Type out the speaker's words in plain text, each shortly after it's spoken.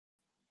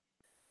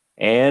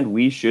And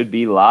we should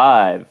be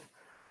live.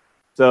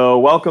 So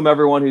welcome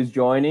everyone who's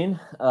joining.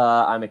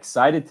 I'm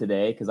excited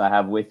today because I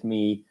have with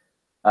me,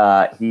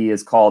 he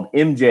is called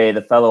MJ,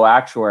 the Fellow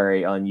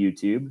Actuary on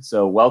YouTube.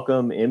 So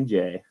welcome,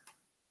 MJ.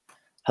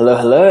 Hello,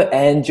 hello,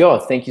 and Joe,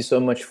 thank you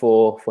so much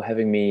for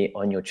having me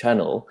on your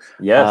channel.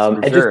 Yes,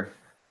 for sure.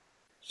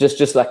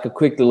 Just like a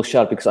quick little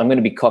shout, because I'm going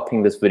to be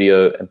copying this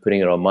video and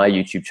putting it on my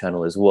YouTube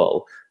channel as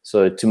well.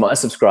 So to my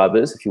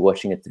subscribers, if you're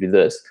watching it through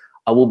this,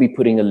 I will be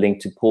putting a link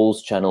to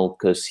Paul's channel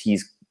because he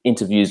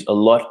interviews a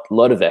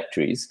lot of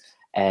actuaries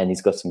and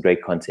he's got some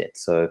great content.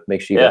 So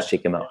make sure you guys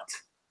check him out.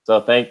 So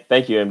thank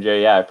you,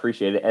 MJ. Yeah, I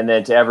appreciate it. And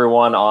then to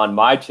everyone on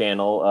my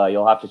channel,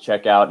 you'll have to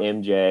check out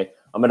MJ.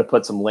 I'm going to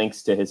put some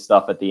links to his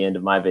stuff at the end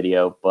of my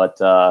video. But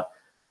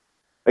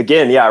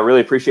again, yeah, I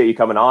really appreciate you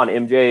coming on.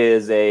 MJ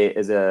is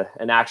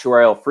an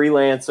actuarial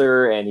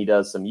freelancer, and he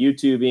does some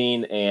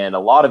YouTubing and a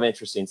lot of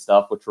interesting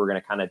stuff, which we're going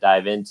to kind of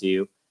dive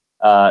into.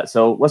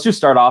 So let's just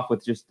start off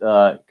with just,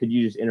 could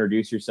you just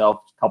introduce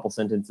yourself, a couple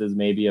sentences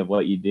maybe of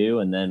what you do,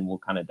 and then we'll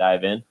kind of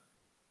dive in.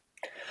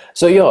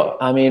 So yeah,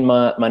 I mean,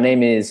 my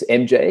name is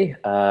MJ,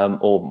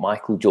 or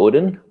Michael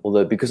Jordan,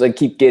 although because I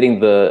keep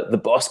getting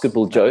the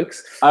basketball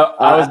jokes.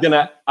 I was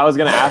gonna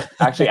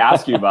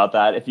ask you about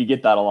that, if you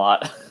get that a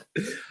lot.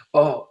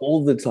 Oh,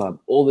 all the time.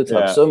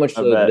 Yeah, so much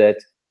so that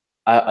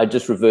I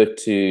just revert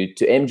to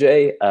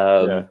MJ,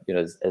 you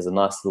know, as a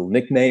nice little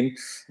nickname.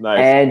 Nice.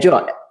 And you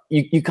know,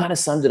 you kind of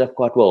summed it up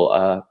quite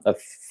well.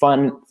 I've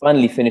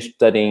finally finished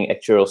studying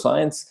actuarial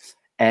science,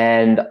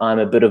 and I'm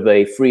a bit of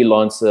a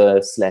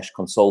freelancer /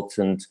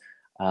 consultant,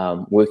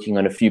 working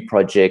on a few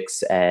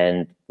projects.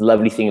 And the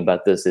lovely thing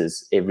about this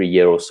is every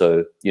year or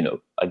so, you know,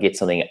 I get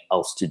something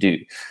else to do.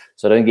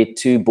 So I don't get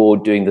too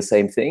bored doing the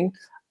same thing,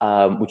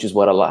 which is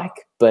what I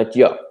like. But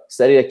yeah,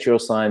 studied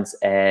actuarial science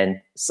and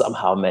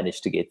somehow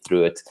managed to get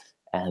through it.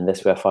 And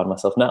that's where I find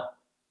myself now.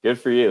 Good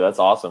for you. That's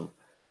awesome.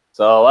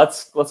 So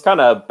let's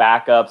kind of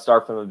back up,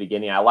 start from the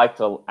beginning. I like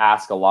to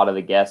ask a lot of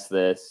the guests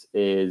this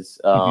is,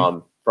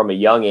 from a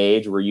young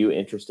age, were you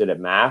interested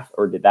in math,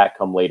 or did that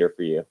come later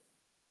for you?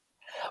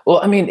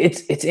 Well, I mean,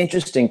 it's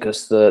interesting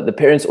because the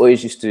parents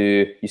always used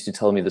to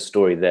tell me the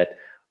story that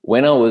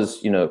when I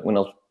was, you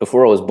know,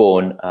 before I was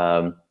born,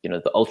 you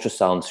know, the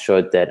ultrasounds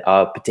showed that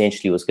I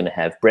potentially was going to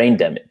have brain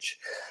damage.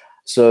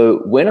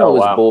 So when I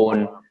was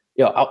born,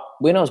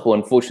 when I was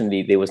born,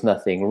 fortunately, there was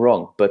nothing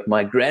wrong. But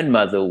my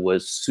grandmother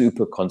was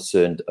super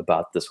concerned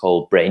about this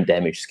whole brain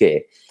damage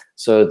scare.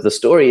 So the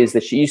story is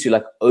that she used to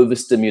like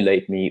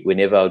overstimulate me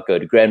whenever I would go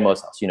to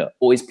grandma's house, you know,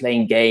 always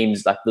playing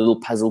games, like the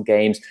little puzzle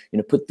games, you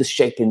know, put the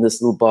shape in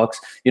this little box,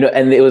 you know,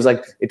 and it was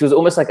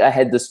almost like I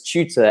had this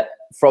tutor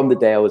from the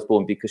day I was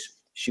born, because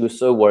she was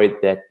so worried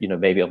that, you know,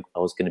 maybe I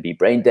was going to be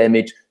brain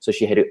damaged. So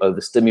she had to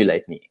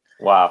overstimulate me.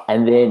 Wow.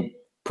 And then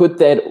put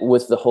that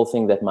with the whole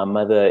thing that my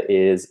mother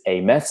is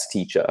a maths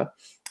teacher.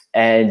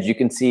 And you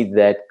can see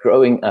that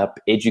growing up,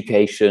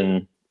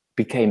 education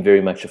became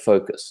very much a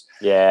focus.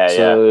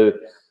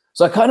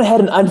 So I kind of had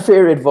an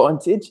unfair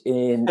advantage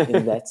in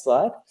that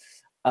side,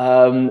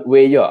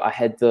 where I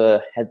had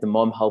the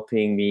mom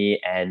helping me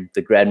and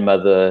the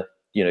grandmother,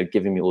 you know,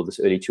 giving me all this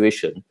early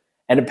tuition.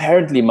 And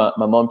apparently my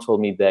mom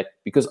told me that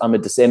because I'm a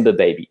December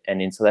baby,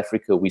 and in South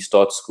Africa we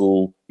start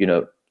school, you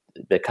know,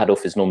 the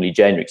cutoff is normally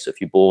January. So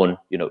if you're born,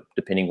 you know,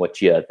 depending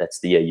what year, that's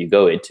the year you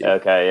go into.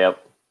 Okay,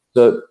 yep.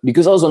 So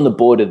because I was on the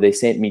border, they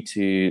sent me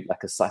to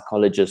like a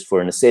psychologist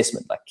for an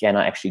assessment. Like, can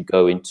I actually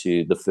go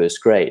into the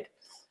first grade?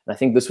 And I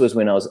think this was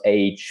when I was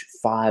age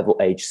 5 or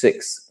age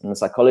 6. And the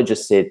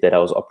psychologist said that I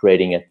was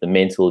operating at the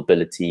mental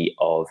ability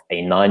of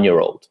a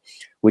 9-year-old,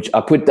 which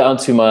I put down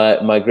to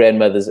my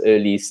grandmother's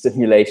early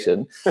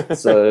stimulation.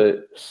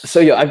 So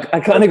yeah, I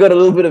kind of got a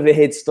little bit of a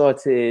head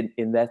start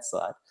in that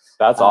side.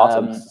 That's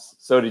awesome.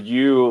 So did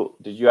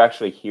you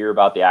actually hear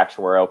about the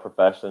actuarial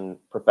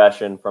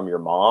profession from your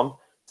mom,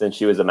 since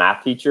she was a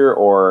math teacher,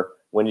 or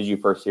when did you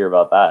first hear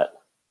about that?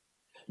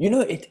 You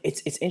know,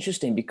 it's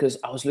interesting because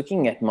I was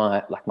looking at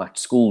my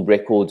school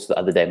records the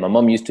other day. My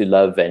mom used to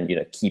love and, you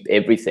know, keep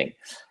everything.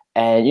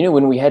 And, you know,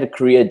 when we had a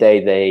career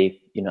day,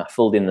 they, you know,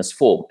 filled in this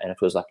form, and it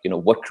was like, you know,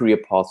 what career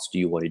paths do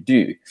you want to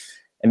do?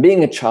 And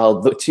being a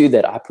child, the two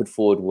that I put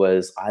forward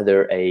was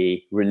either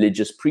a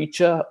religious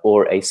preacher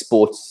or a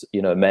sports,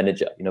 you know,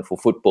 manager, you know, for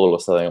football or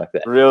something like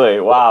that.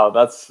 Really? Wow.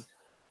 That's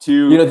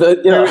two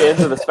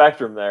ends of the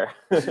spectrum there.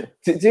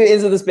 two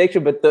ends of the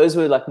spectrum, but those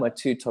were like my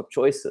two top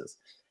choices.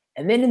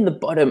 And then in the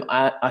bottom,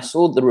 I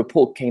saw the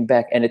report came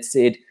back and it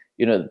said,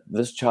 you know,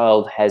 this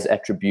child has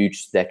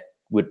attributes that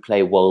would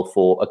play well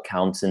for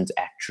accountant,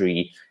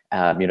 actuary,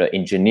 you know,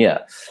 engineer.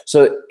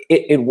 So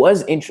it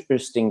was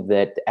interesting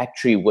that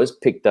actuary was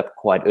picked up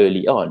quite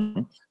early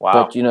on. Wow.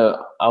 But, you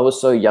know, I was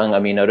so young. I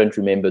mean, I don't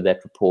remember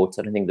that report.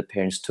 I don't think the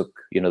parents took,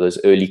 you know, those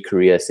early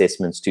career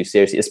assessments too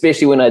seriously,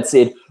 especially when I'd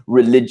said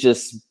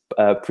religious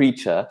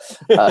preacher.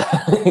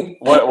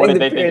 What did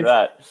they think of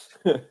that?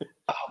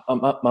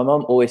 My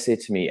mom always said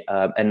to me,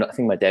 and I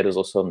think my dad was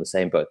also on the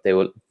same boat, they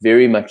were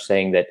very much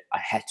saying that I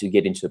had to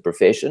get into a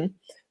profession.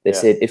 They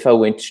said if I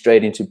went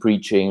straight into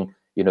preaching,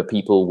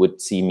 people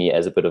would see me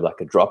as a bit of like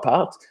a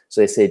dropout.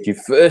 So they said, you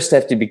first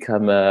have to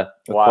become a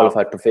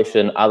qualified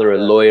profession, either a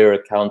lawyer,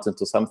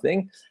 accountant or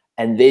something,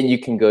 and then you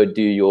can go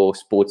do your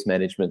sports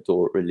management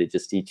or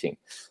religious teaching.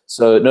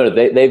 So no,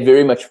 they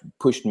very much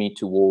pushed me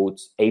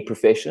towards a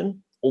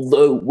profession.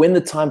 Although when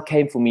the time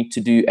came for me to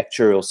do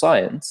actuarial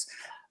science,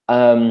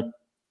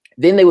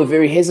 then they were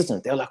very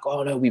hesitant. They were like,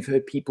 oh no, we've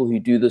heard people who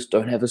do this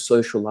don't have a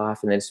social life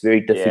and it's very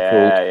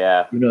difficult.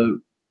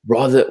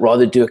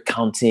 Rather do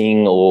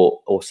accounting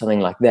or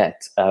something like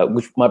that,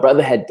 which my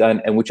brother had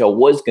done and which I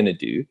was going to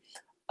do.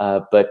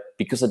 But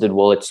because I did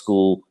well at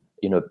school,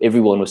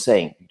 everyone was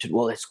saying, you did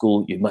well at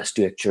school, you must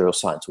do actuarial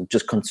science, or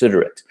just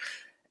consider it.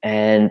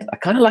 And I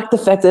kind of like the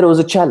fact that it was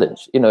a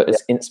challenge,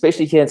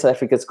 especially here in South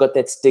Africa, it's got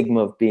that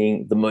stigma of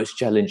being the most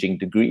challenging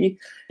degree.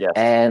 Yes.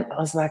 And I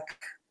was like,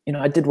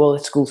 I did well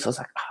at school, so I was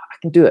like, I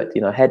can do it.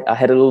 I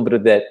had a little bit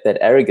of that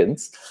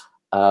arrogance,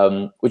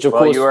 which of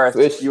course you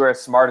were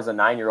as smart as a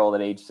 9-year-old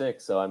at age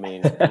 6. So I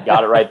mean, you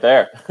got it right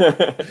there.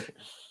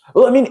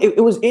 Well, I mean,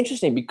 it was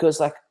interesting because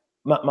like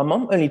my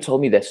mom only told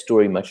me that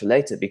story much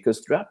later, because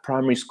throughout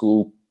primary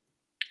school,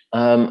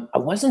 I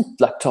wasn't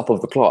like top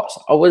of the class.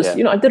 I was,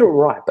 I did all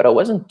right, but I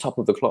wasn't top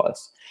of the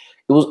class.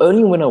 It was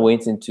only when I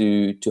went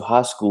into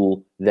high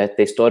school that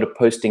they started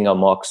posting our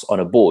marks on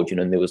a board,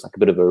 and there was like a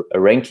bit of a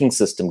ranking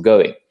system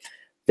going,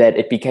 that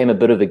it became a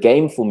bit of a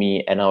game for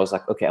me. And I was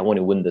like, okay, I want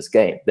to win this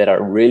game, that I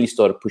really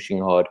started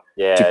pushing hard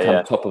to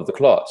come top of the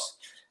class.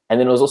 And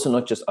then it was also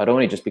not just, I don't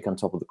want to just become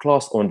top of the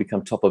class, I want to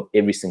become top of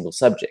every single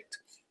subject.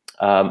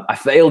 I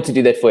failed to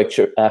do that for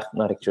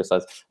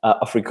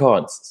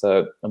Afrikaans.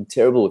 So I'm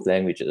terrible with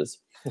languages.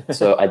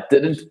 So I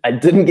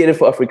didn't get it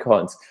for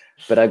Afrikaans,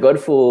 but I got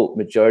it for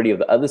majority of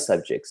the other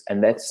subjects.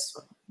 And that's,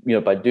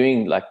 by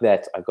doing like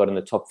that, I got in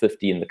the top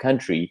 50 in the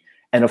country.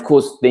 And of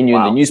course, then you're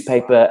in the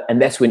newspaper,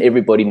 and that's when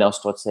everybody now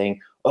starts saying,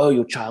 oh,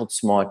 your child's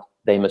smart,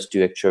 they must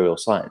do actuarial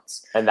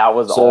science. And that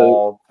was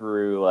all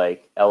through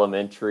like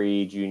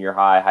elementary, junior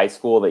high, high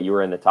school, that you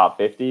were in the top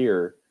 50,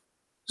 or?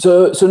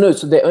 So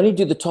they only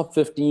do the top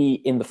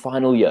 50 in the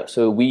final year.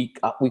 So we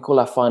call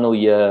our final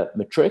year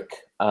matric.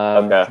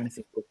 I'm trying to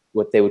think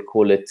what they would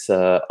call it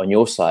on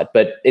your side,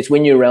 but it's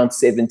when you're around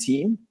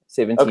 17,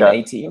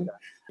 18.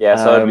 Yeah,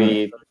 so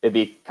it'd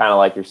be kind of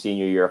like your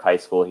senior year of high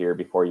school here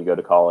before you go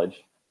to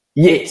college.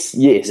 Yes.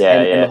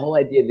 And the whole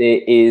idea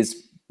there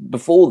is,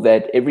 before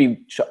that, every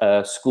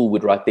school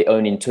would write their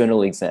own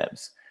internal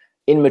exams.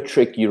 In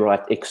matric, you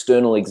write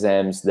external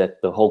exams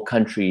that the whole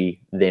country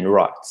then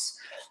writes.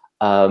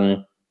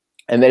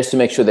 And that's to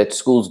make sure that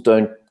schools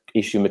don't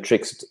issue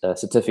matric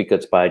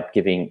certificates by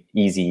giving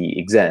easy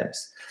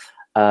exams.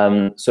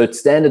 So it's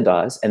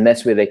standardized, and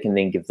that's where they can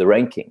then give the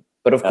ranking.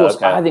 But of course,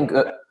 I think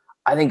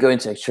go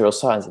into actuarial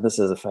science, and this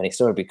is a funny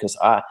story, because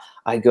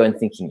I go in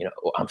thinking,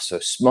 I'm so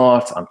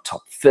smart, I'm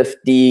top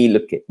 50,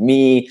 look at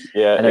me.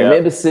 And I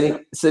remember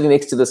sitting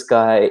next to this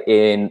guy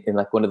in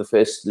like one of the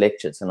first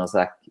lectures, and I was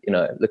like,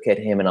 look at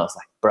him, and I was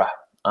like, bruh,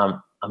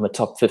 I'm a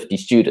top 50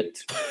 student.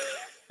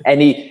 And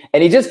he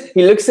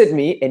looks at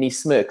me and he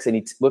smirks, and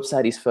he whips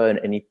out his phone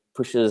and he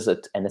pushes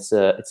it, and it's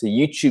a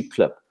YouTube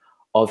clip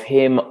of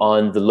him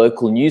on the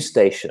local news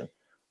station,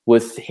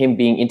 with him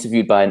being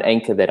interviewed by an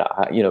anchor that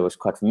I was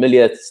quite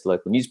familiar, this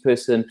local news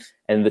person,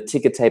 and the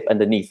ticker tape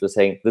underneath was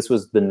saying this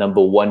was the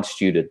 #1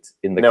 student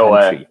in the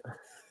country.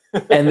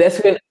 And that's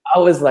when I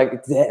was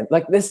like, damn,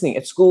 like this thing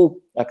at school,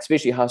 like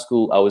especially high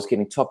school, I was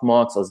getting top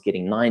marks, I was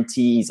getting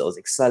 90s, I was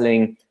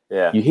excelling.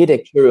 Yeah. You hit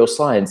actuarial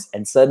science,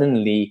 and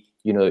suddenly,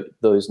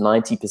 those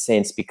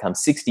 90% become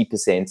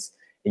 60%,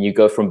 and you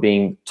go from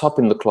being top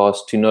in the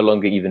class to no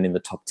longer even in the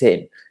top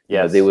 10.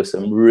 Yes. There were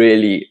some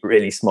really,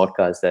 really smart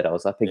guys that I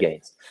was up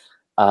against.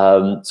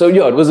 So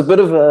it was a bit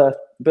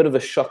of a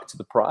shock to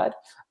the pride.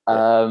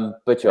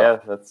 But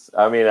that's,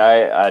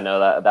 I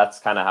know that's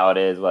kind of how it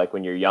is. Like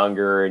when you're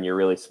younger and you're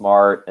really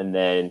smart, and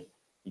then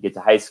you get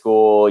to high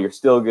school, you're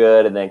still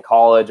good, and then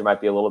college, it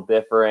might be a little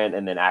different,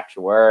 and then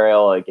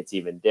actuarial, it gets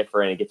even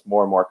different. It gets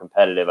more and more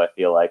competitive, I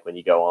feel like, when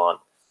you go on.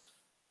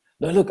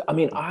 No, look, I'm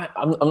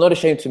not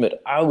ashamed to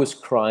admit, I was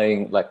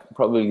crying like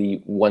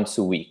probably once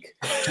a week,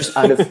 just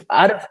out of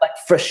like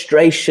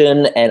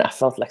frustration, and I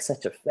felt like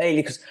such a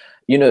failure, because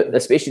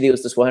especially there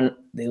was this one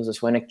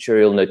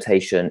actuarial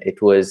notation. It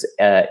was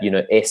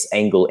S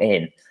angle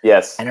N.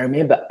 Yes. And I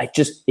remember it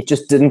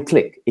just didn't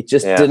click. It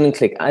just didn't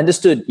click. I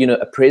understood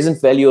a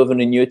present value of an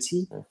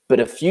annuity,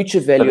 but a future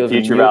value of an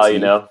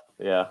annuity.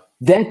 Yeah.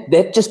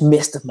 That just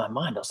messed up my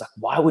mind. I was like,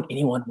 why would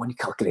anyone want to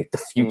calculate the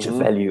future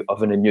value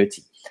of an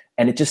annuity?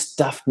 And it just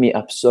stuffed me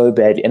up so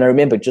badly. And I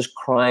remember just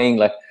crying,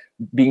 like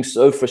being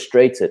so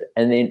frustrated.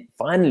 And then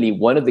finally,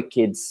 one of the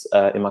kids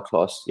in my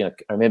class, I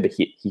remember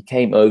he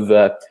came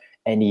over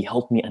and he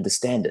helped me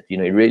understand it. He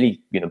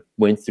really,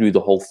 went through the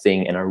whole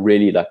thing, and I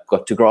really like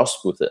got to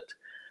grasp with it.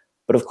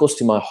 But of course,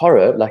 to my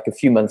horror, like a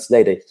few months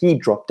later, he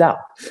dropped out.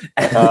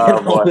 And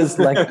I was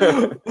like,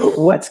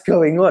 what's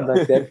going on?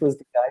 Like, that was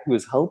the guy who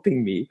was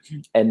helping me.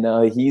 And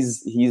now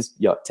he's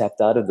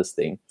tapped out of this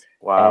thing.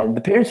 Wow. And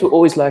the parents were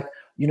always like,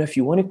 if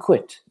you want to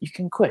quit, you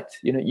can quit.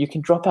 You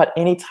can drop out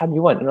anytime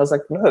you want. And I was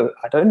like, no,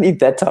 I don't need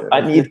that time.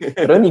 I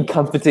don't need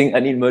comforting. I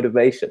need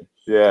motivation.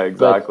 Yeah,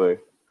 exactly.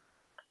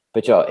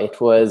 But yeah,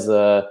 it was,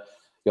 the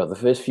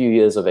first few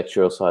years of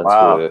actuarial science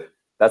Wow,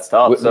 that's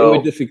tough. they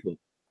were difficult.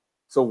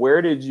 So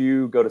where did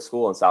you go to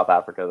school in South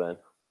Africa then?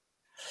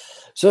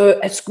 So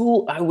at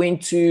school, I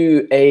went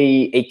to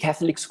a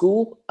Catholic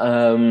school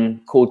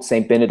called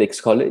St. Benedict's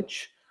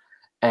College.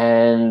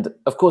 And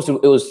of course,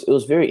 it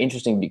was very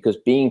interesting because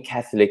being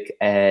Catholic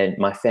and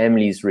my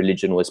family's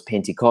religion was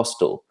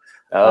Pentecostal,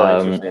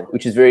 Interesting.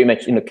 which is very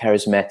much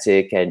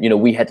charismatic.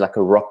 And we had like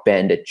a rock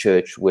band at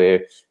church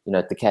where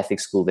at the Catholic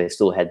school they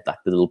still had like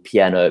the little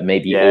piano,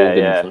 maybe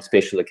organs on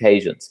special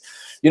occasions.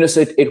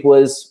 So it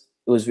was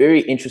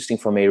very interesting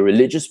from a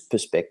religious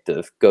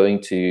perspective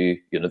going to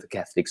the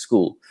Catholic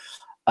school.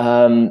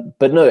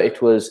 But no,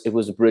 it was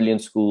a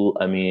brilliant school.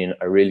 I mean,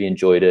 I really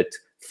enjoyed it.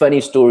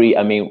 Funny story.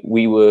 I mean,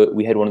 we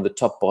had one of the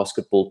top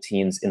basketball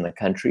teams in the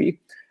country.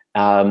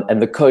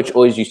 And the coach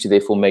always used to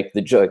therefore make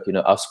the joke,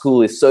 our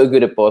school is so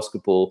good at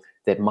basketball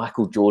that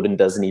Michael Jordan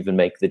doesn't even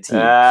make the team.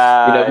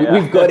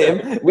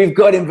 We've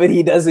got him, but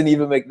he doesn't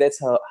even make.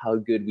 That's how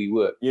good we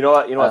were. You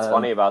know what's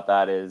funny about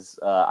that is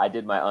I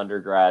did my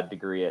undergrad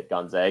degree at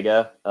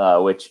Gonzaga,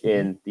 which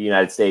in the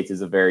United States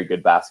is a very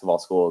good basketball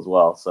school as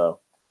well. So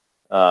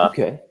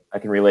okay, I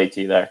can relate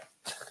to you there.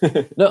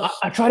 No,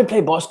 I tried to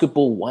play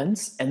basketball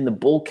once, and the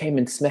ball came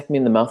and smacked me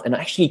in the mouth, and I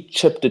actually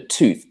chipped a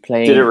tooth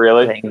playing. Did it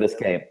really? Playing this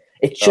game?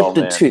 It chipped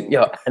a tooth.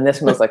 Yeah, and that's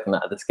when I was like,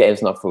 nah, this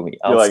game's not for me.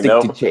 I'll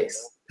stick to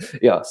chess.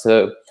 Yeah,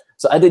 so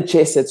I did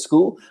chess at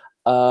school,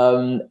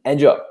 and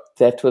yeah,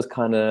 that was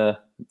kind of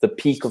the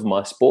peak of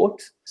my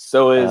sport.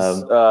 So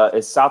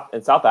in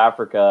South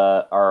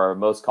Africa, are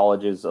most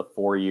colleges a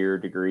 4-year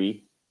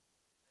degree?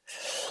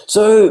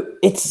 So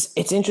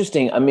it's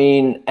interesting. I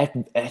mean, at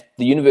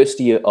the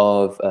University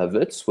of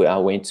Wits, where I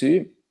went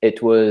to,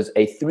 it was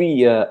a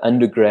 3-year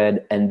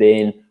undergrad, and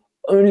then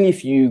only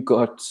if you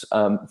got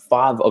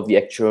 5 of the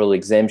actuarial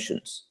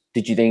exemptions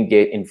did you then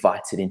get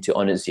invited into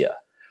honors year.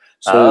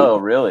 So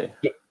really?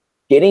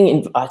 Getting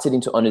invited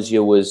into honors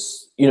year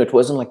was, it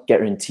wasn't like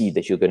guaranteed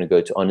that you're going to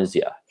go to honors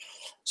year.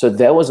 So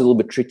that was a little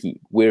bit tricky.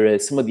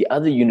 Whereas some of the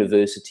other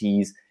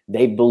universities,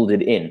 they build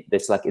it in.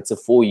 It's a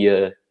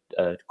 4-year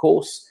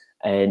course.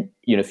 And,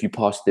 if you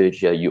pass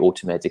 3rd year, you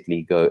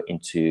automatically go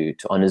into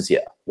honors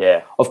year.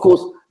 Yeah. Of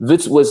course,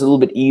 Wits was a little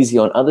bit easy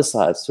on other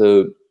sides.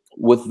 So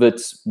with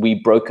Wits, we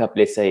broke up,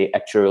 let's say,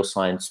 Actuarial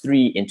Science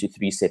 3 into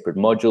 3 separate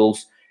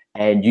modules,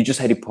 and you just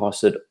had to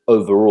pass it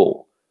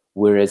overall.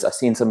 Whereas I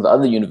see in some of the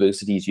other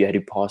universities, you had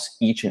to pass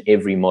each and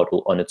every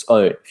model on its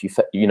own.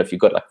 If you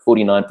got like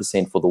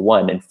 49% for the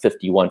one and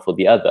 51 for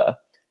the other,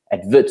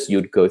 at Wits,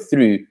 you'd go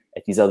through.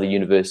 At these other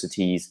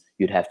universities,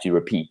 you'd have to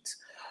repeat.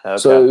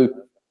 Okay.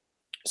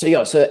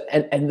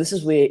 And this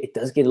is where it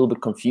does get a little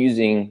bit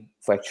confusing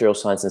for actuarial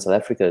science in South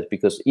Africa,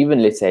 because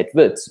even let's say at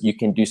Wits, you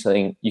can do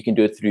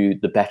it through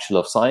the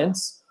Bachelor of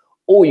Science,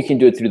 or you can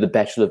do it through the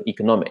Bachelor of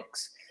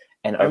Economics.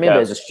 And I remember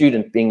as a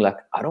student being like,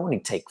 I don't want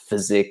to take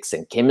physics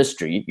and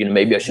chemistry,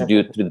 maybe I should do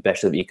it through the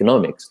Bachelor of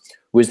Economics.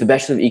 Whereas the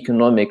Bachelor of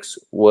Economics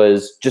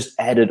was just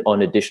added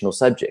on additional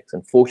subjects.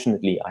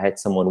 Unfortunately, I had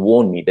someone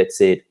warn me that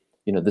said,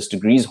 this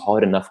degree is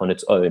hard enough on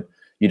its own.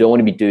 You don't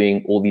want to be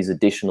doing all these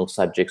additional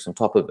subjects on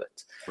top of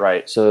it.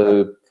 Right.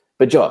 So,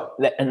 but yeah,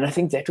 and I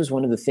think that was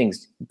one of the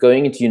things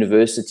going into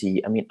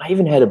university. I mean, I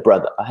even had a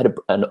brother. I had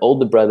an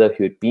older brother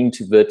who had been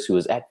to Wits, who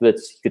was at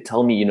Wits. He could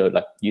tell me,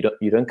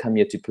 you don't come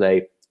here to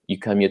play, you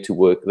come here to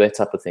work, that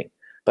type of thing.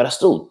 But I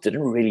still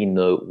didn't really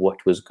know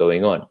what was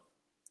going on.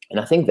 And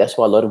I think that's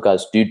why a lot of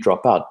guys do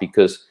drop out,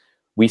 because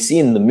we see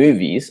in the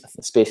movies,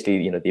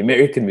 especially, the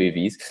American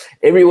movies,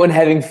 everyone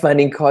having fun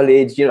in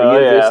college,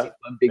 university,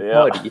 one big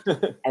party.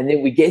 And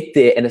then we get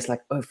there and it's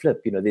like, oh,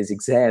 flip, there's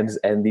exams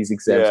and these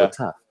exams are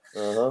tough.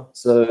 Uh-huh.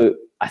 So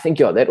I think,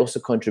 that also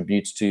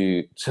contributes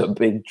to a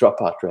big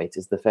dropout rate,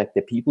 is the fact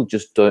that people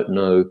just don't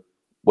know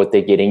what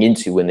they're getting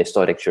into when they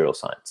start actuarial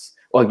science,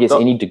 or I guess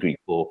any degree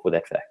for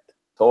that fact.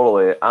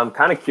 Totally. I'm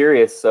kind of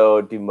curious.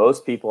 So do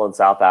most people in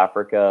South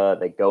Africa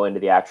that go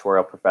into the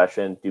actuarial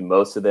profession, do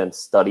most of them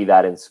study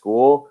that in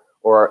school,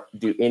 or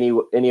do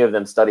any of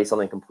them study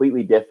something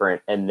completely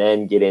different and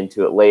then get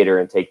into it later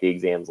and take the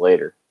exams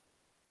later?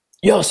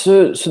 Yeah,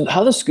 so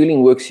how the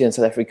schooling works here in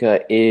South Africa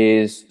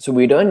is, so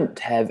we don't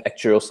have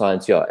actuarial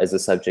science as a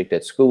subject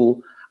at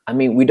school. I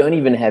mean, we don't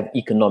even have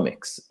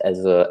economics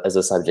as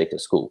a subject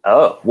at school.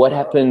 Oh. What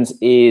happens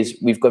is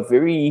we've got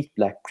very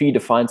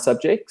predefined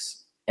subjects.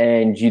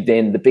 And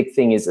the big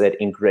thing is that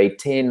in grade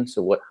 10,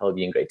 so how old are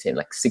you in grade 10?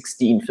 Like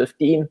 16,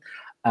 15,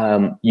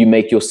 you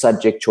make your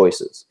subject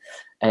choices.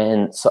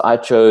 And so I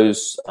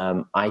chose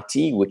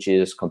IT, which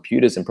is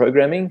computers and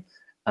programming,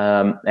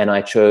 and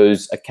I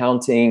chose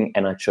accounting,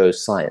 and I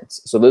chose science.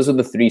 So those are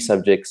the 3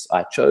 subjects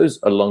I chose,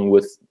 along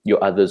with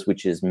your others,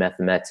 which is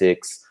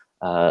mathematics,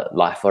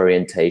 life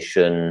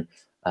orientation,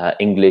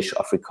 English,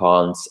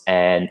 Afrikaans,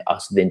 and I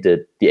then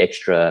did the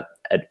extra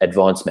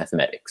advanced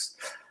mathematics.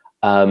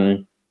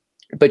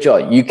 But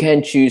yeah, you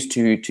can choose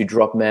to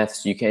drop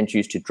maths, you can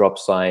choose to drop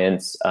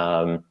science,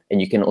 and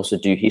you can also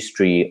do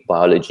history,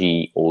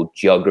 biology, or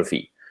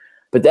geography.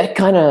 But that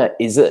kind of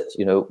is it.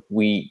 You know,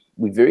 we're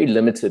very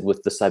limited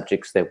with the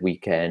subjects that we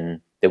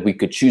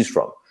could choose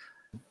from.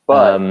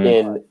 But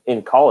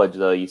in college,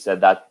 though, you said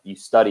that you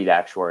studied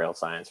actuarial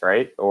science,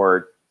 right?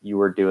 Or you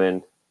were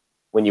doing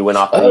when you went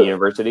off to the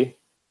university?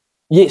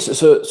 Yes,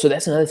 so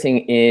that's another thing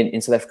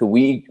in South Africa.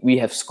 We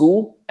have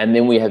school and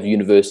then we have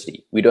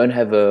university. We don't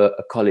have a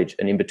college,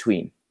 and in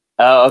between.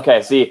 Oh,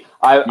 okay. See,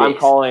 I'm Yes.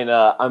 calling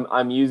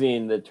I'm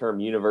using the term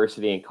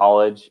university and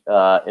college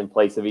in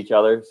place of each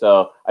other.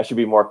 So I should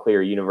be more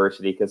clear,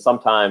 university, because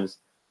sometimes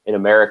in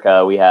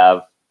America we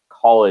have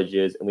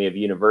colleges and we have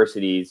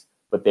universities,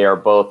 but they are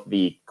both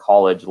the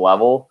college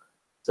level.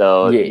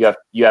 So Yes.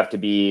 you have to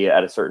be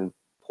at a certain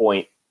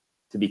point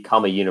to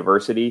become a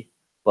university.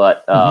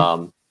 But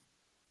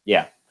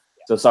yeah.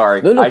 So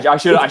sorry, No, I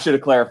should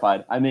have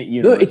clarified. I meant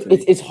university.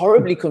 No, it's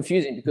horribly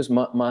confusing because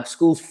my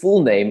school's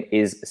full name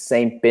is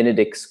St.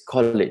 Benedict's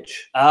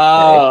College.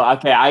 Oh,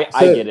 okay. I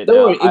get it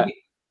now.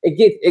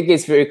 It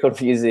gets very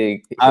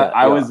confusing.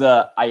 I was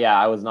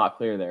not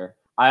clear there.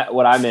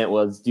 What I meant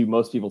was, do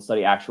most people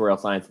study actuarial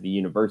science at the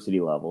university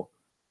level?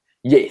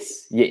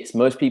 Yes.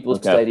 Most people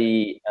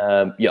study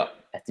at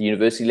the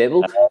university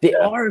level.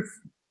 There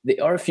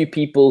are a few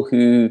people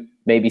who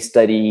maybe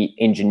study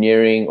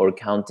engineering or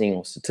accounting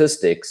or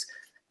statistics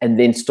and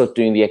then start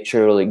doing the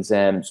actuarial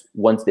exams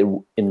once they're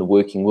in the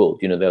working world.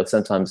 You know, they'll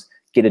sometimes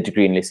get a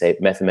degree in, let's say,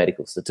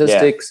 mathematical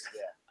statistics.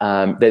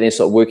 Then they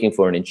start working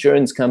for an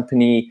insurance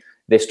company.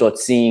 They start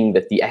seeing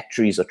that the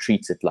actuaries are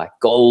treated like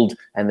gold,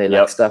 and they're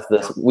like, stuff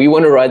this. We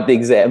want to write the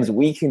exams.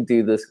 We can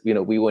do this. You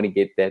know, we want to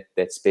get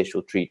that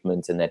special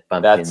treatment and that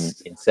bump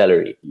in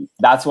salary.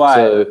 That's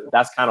why.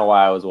 That's kind of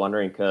why I was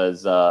wondering,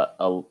 because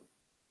a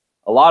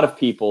lot of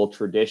people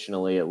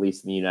traditionally, at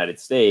least in the United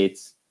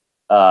States,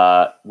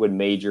 would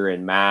major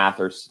in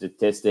math or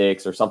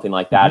statistics or something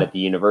like that at the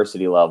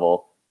university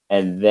level,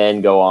 and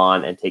then go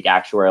on and take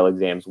actuarial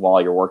exams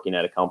while you're working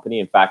at a company.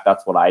 In fact,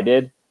 that's what I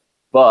did.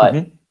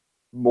 But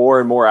more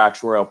and more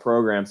actuarial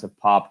programs have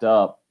popped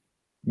up.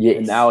 Yes.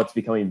 And now it's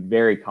becoming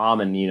very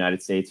common in the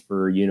United States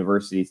for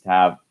universities to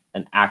have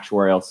an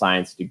actuarial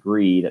science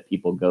degree that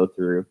people go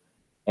through,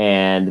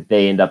 and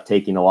they end up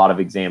taking a lot of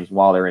exams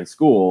while they're in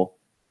school,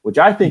 which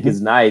I think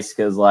is nice,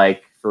 because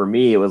like for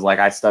me, it was like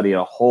I studied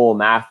a whole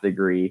math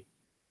degree,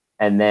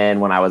 and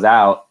then when I was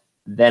out,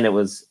 then it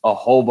was a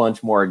whole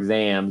bunch more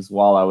exams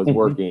while I was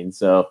working.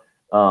 So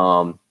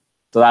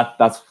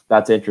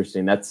that's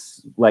interesting.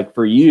 That's like,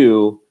 for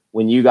you,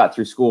 when you got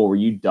through school, were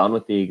you done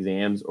with the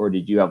exams, or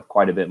did you have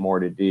quite a bit more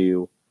to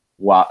do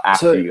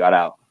after you got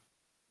out?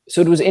 So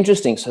it was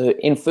interesting. So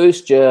in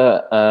first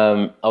year,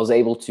 I was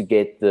able to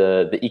get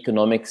the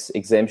economics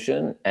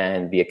exemption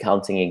and the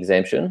accounting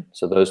exemption.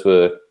 So those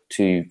were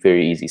two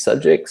very easy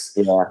subjects.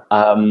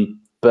 Yeah.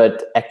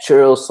 But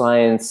actuarial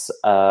science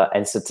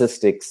and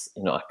statistics,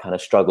 you know, I kind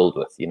of struggled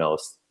with. You know,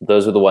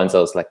 those were the ones I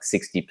was like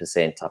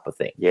 60% type of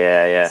thing.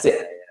 Yeah.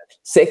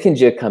 Second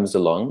year comes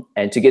along,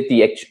 and to get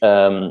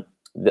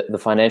the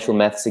financial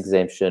maths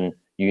exemption,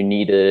 you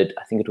needed,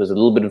 I think it was a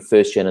little bit of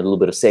first year and a little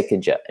bit of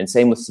second year. And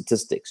same with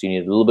statistics, you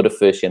needed a little bit of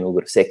first year and a little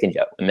bit of second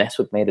year. And that's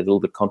what made it a little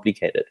bit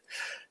complicated.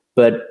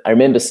 But I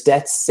remember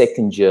stats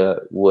second year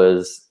that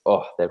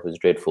was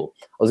dreadful.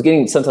 I was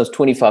getting sometimes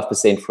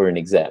 25% for an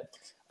exam.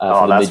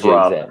 For the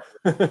mid-year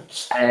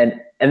exam.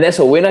 And that's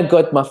all. When I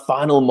got my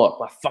final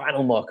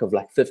mark of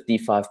like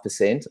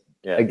 55%,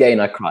 again,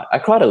 I cried. I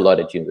cried a lot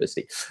at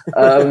university.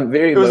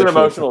 Very it was an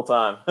emotional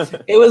time.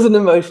 It was an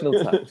emotional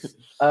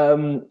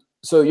time.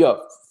 So yeah,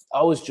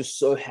 I was just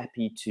so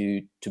happy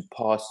to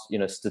pass, you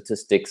know,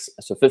 statistics.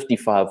 So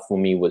 55 for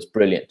me was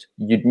brilliant.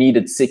 You'd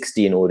needed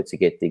 60 in order to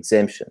get the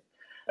exemption.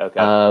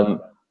 Okay.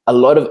 A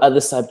lot of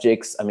other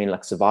subjects, I mean,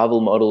 like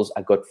survival models,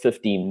 I got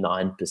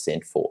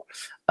 59% for.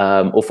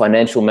 Or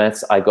financial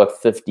maths, I got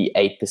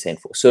 58%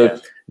 for. So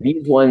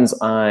these ones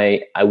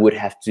I would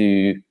have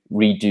to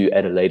redo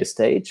at a later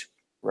stage.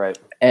 Right.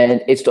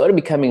 And it started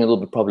becoming a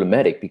little bit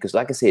problematic because,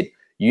 like I said,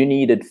 you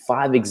needed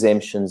 5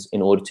 exemptions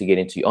in order to get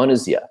into your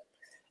honors year.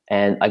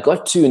 And I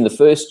got 2 in the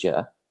first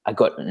year. I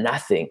got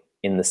nothing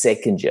in the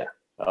second year.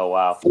 Oh,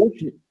 wow.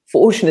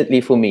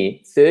 Fortunately for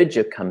me, third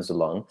year comes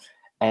along,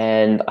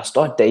 and I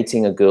start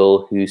dating a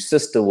girl whose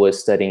sister was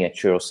studying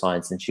actuarial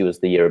science, and she was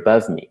the year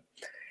above me.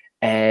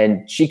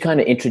 And she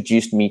kind of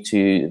introduced me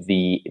to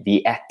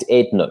the Act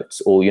Ed notes,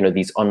 or, you know,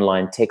 these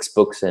online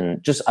textbooks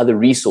and just other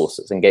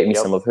resources, and gave me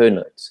some of her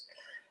notes.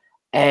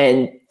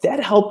 And that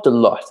helped a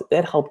lot.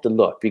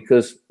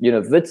 Because, you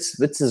know,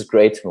 Wits is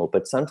great and all,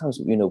 but sometimes,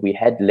 you know, we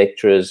had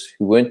lecturers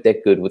who weren't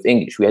that good with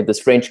English. We had this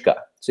French guy.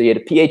 So he had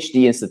a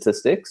PhD in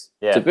statistics.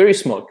 He's a very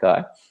smart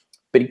guy,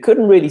 but he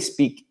couldn't really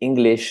speak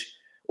English.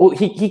 Or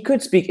he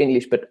could speak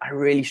English, but I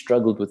really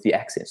struggled with the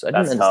accent. So I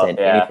didn't understand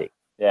anything.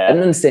 I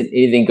didn't understand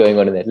anything going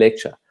on in that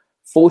lecture.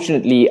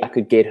 Fortunately, I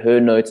could get her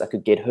notes. I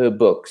could get her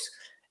books.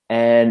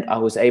 And I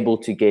was able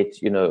to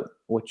get, you know,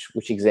 which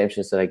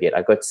exemptions did I get?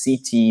 I got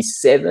CT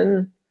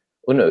 7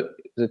 oh no,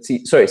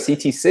 sorry,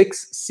 CT6,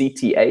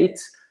 CT8.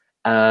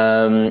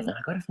 I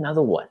got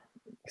another one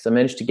because I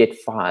managed to get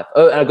 5.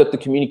 Oh, and I got the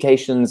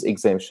communications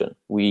exemption,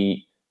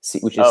 which is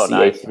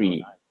CA3.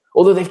 Nice.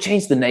 Although they've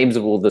changed the names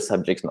of all the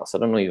subjects now, so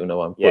I don't even know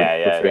why I'm putting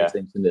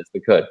exemption as the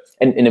code.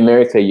 And in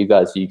America, you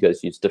guys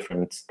use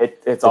different.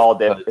 It's all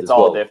different. It's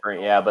all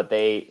different, yeah. But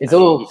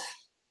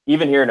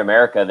even here in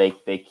America,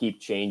 they keep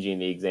changing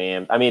the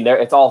exam. I mean,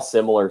 it's all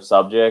similar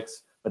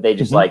subjects, but they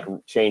just like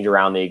change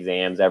around the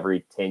exams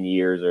every 10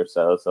 years or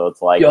so. So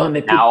it's like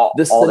now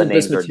all the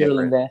names are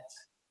different.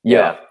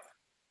 Yeah.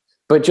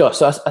 But Josh,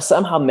 so I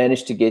somehow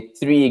managed to get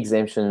 3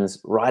 exemptions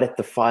right at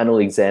the final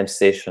exam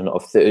session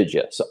of 3rd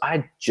year. So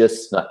I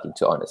just snuck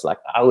into honors.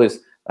 Wow,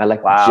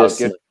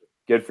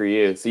 good for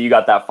you. So you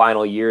got that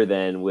final year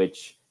then,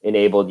 which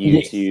enabled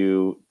you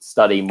to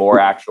study more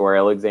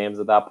actuarial exams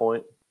at that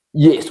point?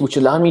 Yes, which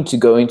allowed me to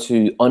go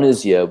into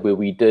honors year where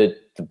we did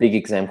the big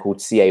exam called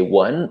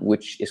CA1,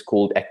 which is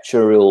called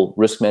Actuarial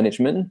Risk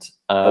Management,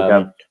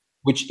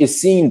 which is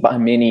seen by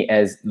many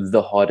as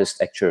the hardest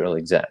actuarial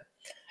exam.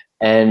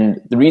 And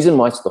the reason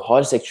why it's the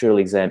hardest actuarial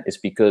exam is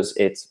because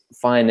it's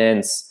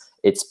finance,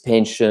 it's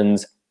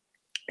pensions,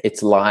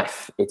 it's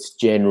life, it's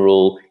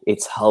general,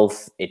 it's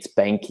health, it's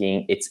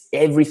banking, it's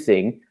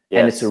everything. Yes.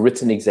 And it's a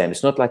written exam.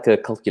 It's not like a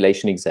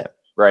calculation exam.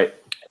 Right.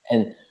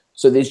 And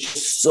so there's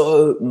just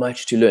so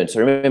much to learn.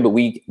 So remember,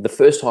 the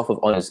first half of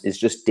honors is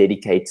just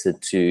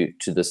dedicated to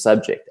the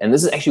subject. And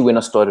this is actually when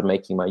I started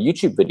making my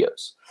YouTube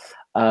videos.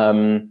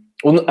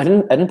 Well, I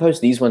didn't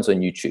post these ones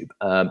on YouTube,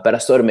 but I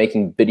started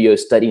making video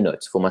study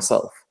notes for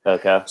myself.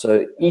 Okay.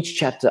 So each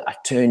chapter I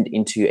turned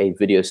into a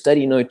video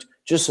study note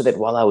just so that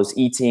while I was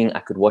eating, I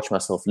could watch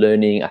myself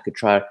learning. I could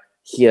try,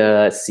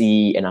 hear,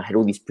 see, and I had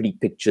all these pretty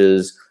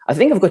pictures. I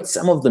think I've got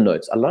some of the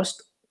notes. I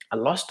lost a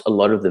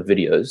lot of the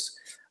videos.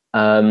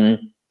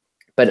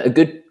 But I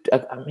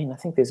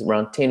think there's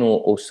around 10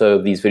 or so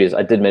of these videos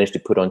I did manage to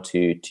put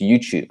onto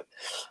YouTube.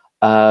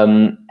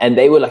 And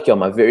they were like,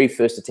 my very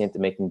first attempt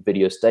at making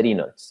video study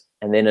notes.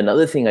 And then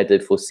another thing I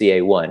did for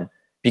CA1,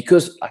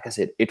 because like I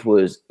said, it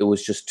was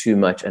just too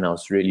much and I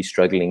was really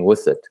struggling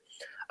with it.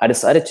 I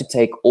decided to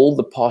take all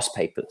the past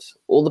papers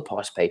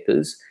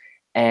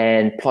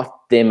and plot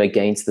them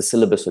against the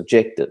syllabus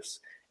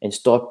objectives and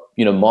start,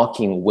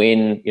 marking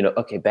when,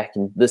 okay, back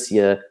in this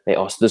year, they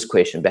asked this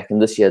question. Back in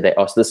this year, they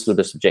asked this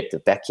syllabus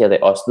objective. Back here, they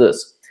asked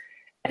this.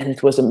 And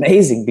it was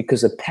amazing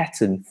because a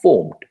pattern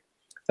formed.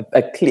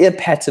 A clear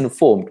pattern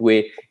formed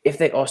where if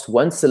they asked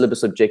one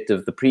syllabus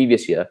objective the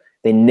previous year,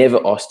 they never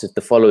asked it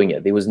the following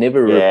year. There was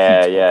never a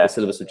repeat of the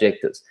syllabus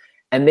objectives.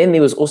 And then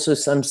there was also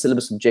some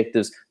syllabus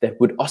objectives that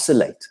would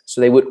oscillate.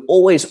 So they would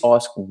always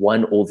ask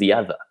one or the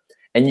other.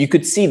 And you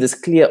could see this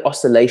clear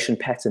oscillation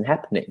pattern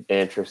happening.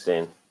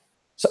 Interesting.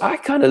 So I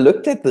kind of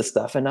looked at this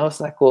stuff and I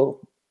was like, well,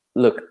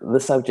 look,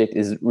 this subject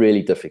is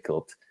really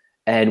difficult.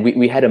 And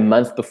we had a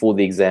month before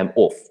the exam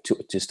off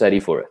to study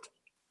for it.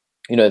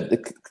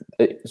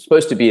 It's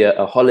supposed to be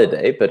a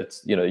holiday, but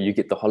it's, you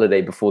get the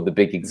holiday before the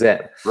big exam,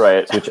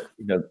 right? Which,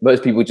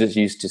 most people just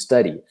used to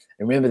study.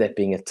 And remember that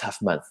being a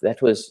tough month.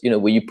 That was,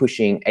 where you're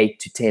pushing 8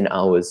 to 10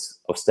 hours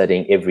of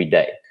studying every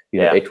day.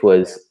 It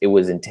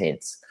was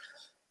intense.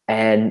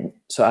 And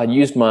so I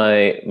used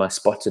my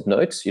spotted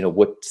notes,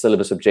 what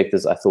syllabus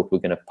objectives I thought were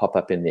going to pop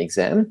up in the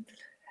exam.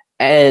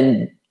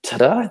 And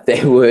ta-da,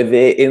 they were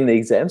there in the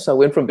exam. So I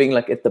went from being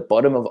like at the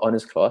bottom of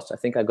honors class. I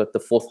think I got the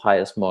 4th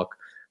highest mark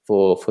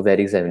for that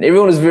exam. And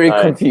everyone was very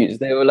confused.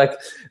 They were like,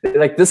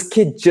 this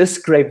kid just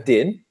scraped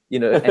in,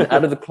 and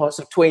out of the class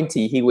of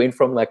 20, he went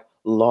from like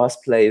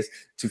last place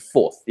to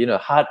 4th.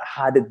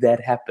 How did that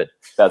happen?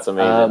 That's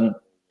amazing.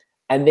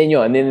 And then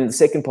in the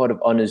second part of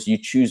honors, you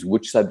choose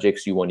which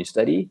subjects you want to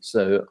study.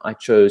 So I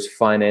chose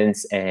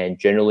finance and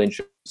general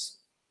insurance.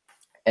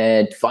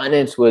 And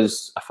finance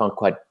I found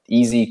quite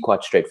easy,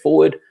 quite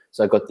straightforward.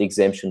 So I got the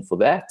exemption for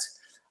that.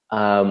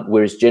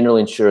 Whereas general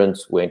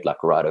insurance went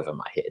like right over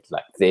my head.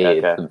 Like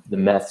the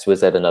maths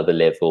was at another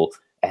level,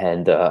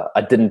 and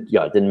I didn't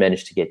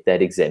manage to get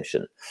that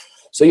exemption.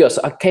 So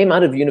so I came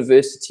out of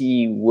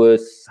university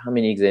with how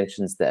many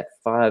exemptions?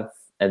 5,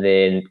 and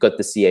then got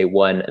the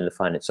CA1 and the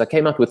finance. So I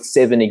came out with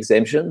 7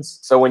 exemptions.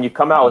 So when you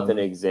come out with an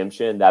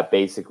exemption, that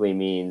basically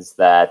means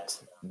that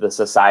the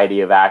Society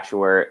of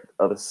Actuaries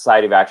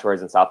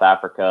in South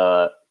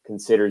Africa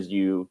considers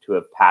you to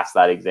have passed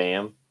that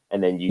exam,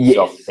 and then you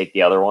still have to take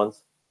the other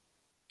ones.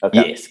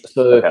 Okay. Yes.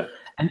 So,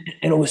 and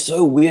it was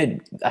so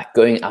weird, like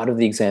going out of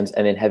the exams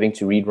and then having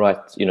to rewrite,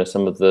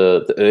 some of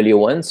the earlier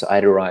ones. So I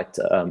had to write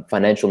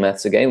financial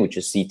maths again, which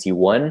is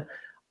CT1.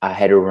 I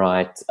had to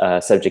write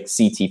subject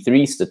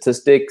CT3,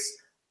 statistics.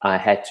 I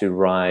had to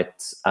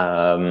write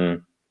I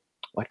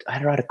had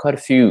to write quite a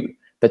few,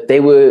 but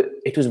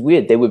it was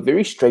weird. They were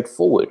very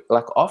straightforward.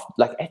 Like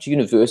at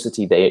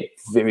university, they're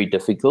very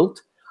difficult.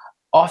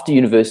 After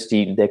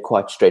university, they're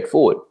quite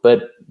straightforward.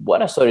 But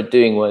what I started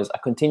doing was I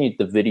continued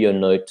the video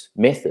note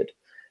method,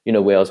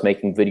 where I was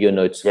making video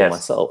notes for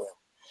myself.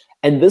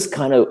 And this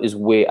kind of is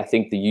where I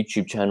think the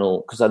YouTube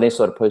channel, because I then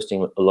started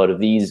posting a lot of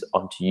these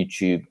onto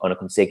YouTube on a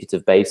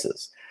consecutive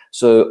basis.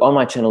 So on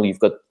my channel, you've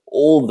got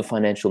all the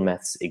financial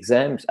maths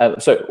exams,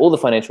 all the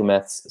financial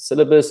maths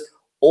syllabus,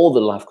 all the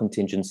life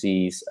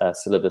contingencies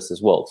syllabus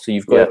as well. So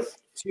you've got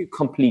two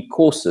complete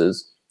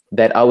courses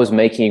that I was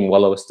making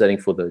while I was studying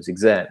for those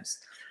exams.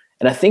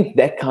 And I think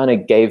that kind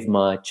of gave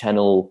my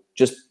channel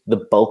just the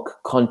bulk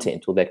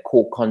content, or that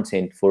core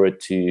content, for it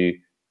to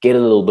get a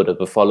little bit of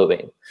a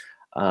following.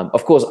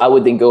 Of course, I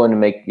would then go on and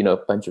make, a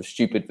bunch of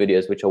stupid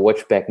videos, which I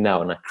watch back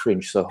now and I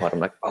cringe so hard. I'm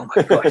like, oh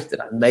my gosh, did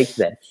I make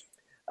that?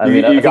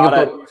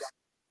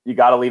 You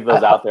gotta leave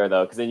those out there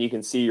though, because then you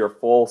can see your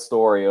full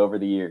story over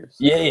the years.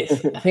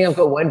 Yes, I think I've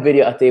got one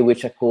video out there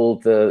which I call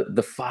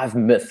the 5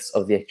 myths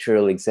of the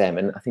actuarial exam,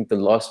 and I think the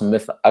last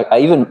myth,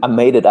 I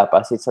made it up.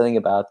 I said something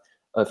about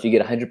if you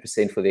get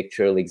 100% for the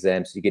actuarial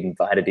exams, you get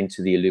invited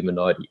into the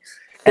Illuminati.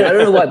 And I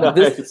don't know why, but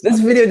this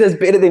video does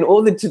better than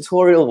all the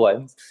tutorial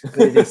ones.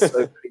 But it is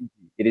so cringy.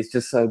 It is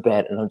just so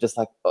bad. And I'm just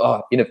like,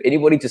 oh, if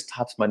anybody just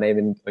types my name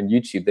in on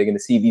YouTube, they're going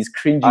to see these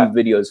cringy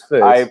videos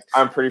first.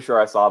 I'm pretty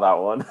sure I saw that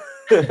one.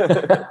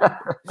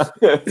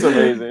 It's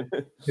amazing.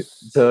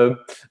 So,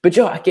 but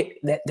I get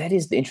that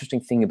is the interesting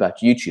thing about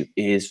YouTube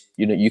is,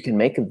 you can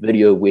make a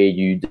video where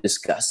you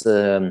discuss,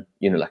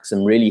 like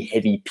some really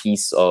heavy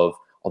piece of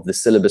the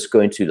syllabus, go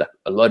into like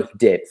a lot of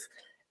depth,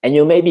 and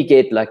you'll maybe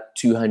get like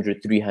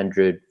 200,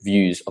 300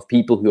 views of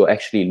people who are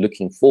actually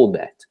looking for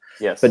that.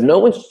 Yes. But no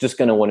one's just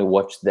going to want to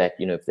watch that,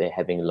 if they're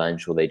having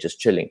lunch or they're just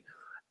chilling.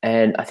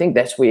 And I think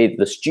that's where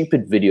the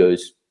stupid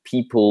videos,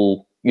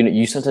 people,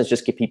 you sometimes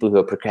just get people who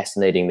are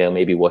procrastinating. They'll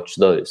maybe watch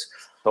those.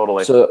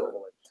 Totally.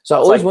 So I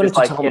always wanted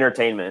to tell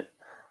entertainment.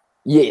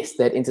 Yes,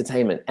 that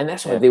entertainment. And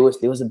that's why there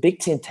was a big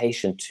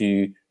temptation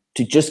to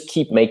just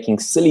keep making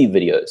silly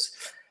videos.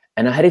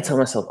 And I had to tell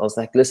myself, I was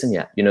like, listen,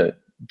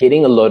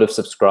 getting a lot of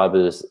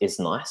subscribers is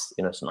nice.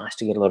 It's nice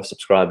to get a lot of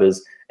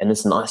subscribers, and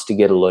it's nice to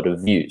get a lot of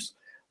views.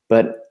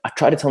 But I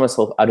try to tell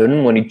myself, I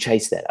didn't want to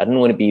chase that. I didn't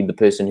want to be the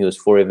person who was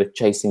forever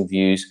chasing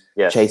views,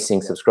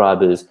 chasing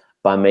subscribers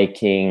by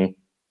making,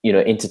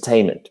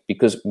 entertainment.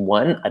 Because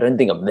one, I don't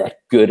think I'm that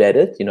good at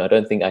it. I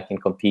don't think I can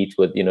compete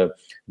with,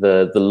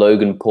 the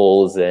Logan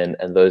Pauls and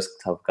those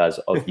type of guys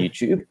of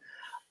YouTube.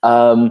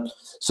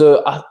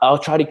 So I'll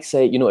try to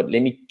say, let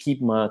me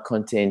keep my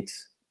content,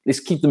 let's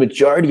keep the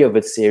majority of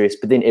it serious,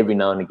 but then every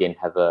now and again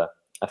have a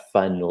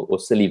fun or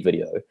silly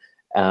video.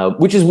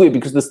 Which is weird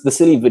because the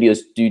silly videos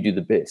do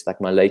the best. Like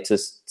my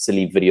latest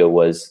silly video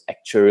was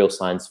actuarial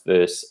science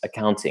versus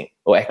accounting,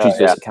 or actuaries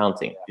versus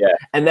accounting. Yeah.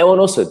 And that one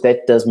also,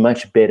 that does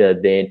much better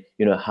than,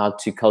 how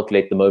to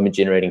calculate the moment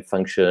generating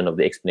function of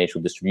the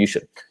exponential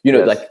distribution.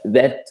 Like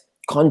that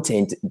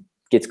content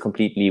gets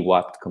completely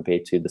wiped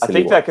compared to the silly I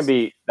think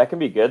ones. that can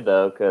be good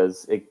though,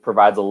 because it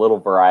provides a little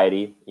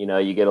variety.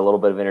 You get a little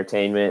bit of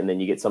entertainment, and then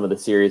you get some of the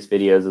serious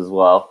videos as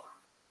well.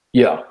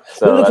 Yeah.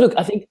 So look,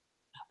 I think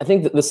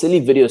that the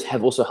silly videos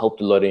have also helped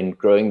a lot in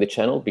growing the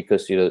channel,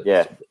 because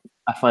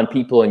I find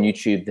people on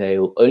YouTube,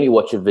 they'll only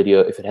watch a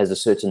video if it has a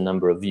certain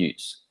number of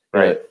views.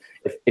 Right.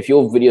 If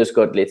your video's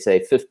got, let's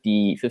say,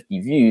 50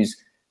 views,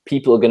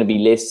 people are going to be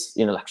less,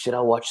 like, should I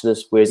watch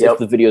this? Whereas if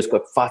the video's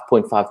got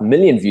 5.5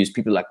 million views,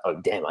 people are like, oh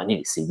damn, I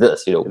need to see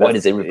this. What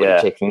is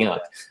everybody checking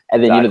out?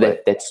 And then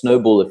that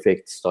snowball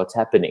effect starts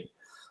happening.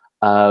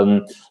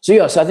 So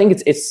I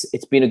think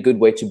it's been a good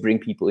way to bring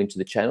people into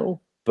the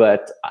channel.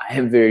 But I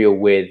am very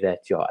aware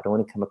that I don't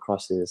want to come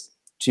across as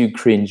too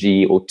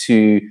cringy or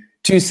too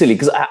silly,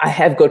 because I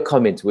have got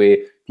comments where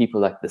people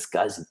are like, this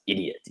guy's an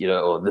idiot,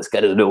 or this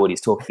guy doesn't know what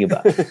he's talking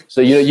about. So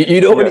you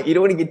don't want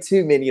to get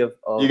too many of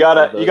you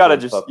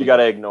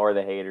gotta ignore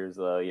the haters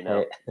though.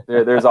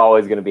 There's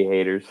always gonna be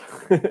haters.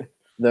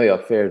 No,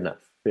 fair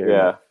enough. Fair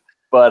enough.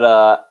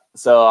 But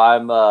so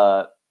I'm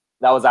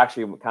that was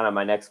actually kind of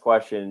my next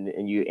question,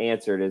 and you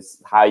answered,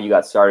 is how you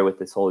got started with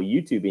this whole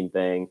YouTubing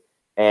thing.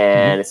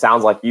 And it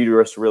sounds like you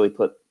just really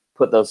put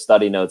those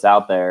study notes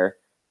out there,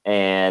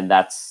 and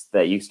that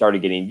you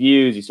started getting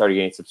views, you started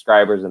getting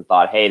subscribers, and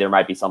thought, hey, there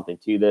might be something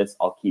to this.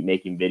 I'll keep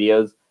making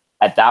videos.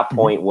 At that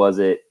point, was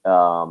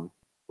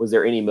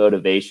there any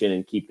motivation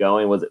and keep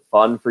going? Was it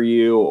fun for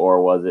you,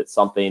 or was it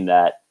something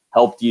that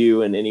helped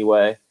you in any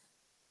way?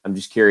 I'm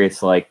just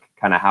curious, like,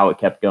 kind of how it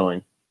kept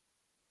going.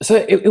 So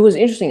it was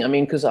interesting. I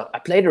mean, because I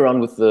played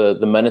around with the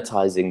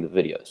monetizing the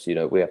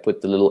videos, where I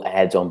put the little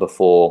ads on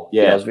before.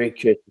 I was very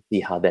curious to see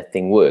how that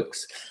thing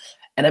works.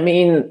 And I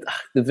mean,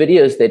 the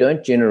videos, they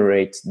don't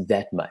generate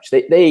that much.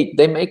 They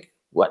make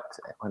what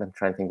I'm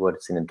trying to think what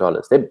it's in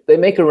dollars. They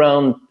make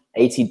around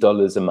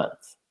 $80 a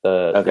month,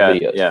 the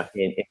videos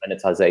in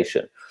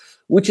monetization,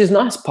 which is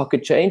nice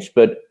pocket change,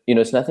 but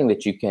it's nothing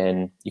that you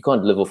can't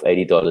live off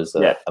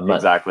 $80 a month.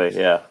 Exactly.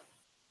 Yeah.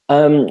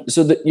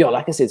 So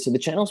like I said, so the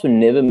channels were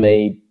never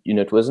made,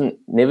 it wasn't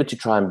never to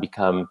try and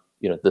become,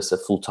 this a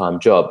full-time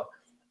job.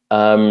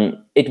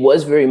 It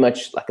was very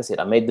much, like I said,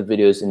 I made the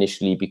videos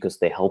initially because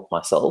they helped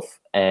myself,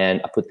 and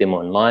I put them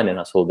online,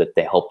 and I saw that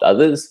they helped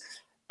others.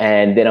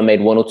 And then I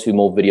made 1 or 2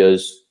 more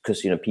videos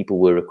because, people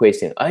were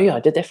requesting. Oh yeah, I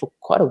did that for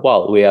quite a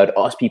while, where I'd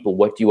ask people,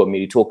 what do you want me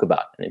to talk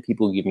about? And then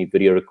people would give me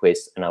video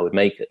requests, and I would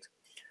make it.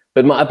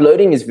 But my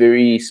uploading is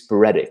very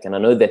sporadic, and I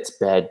know that's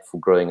bad for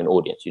growing an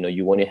audience.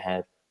 You want to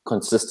have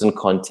consistent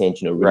content,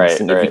 Right,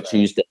 releasing every right.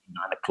 Tuesday at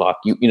 9 o'clock.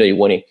 You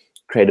want to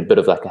create a bit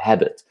of like a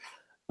habit.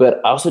 But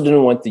I also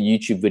didn't want the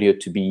YouTube video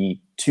to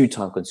be too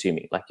time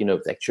consuming. Like,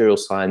 with actuarial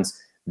science,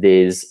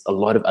 there's a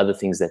lot of other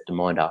things that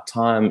demand our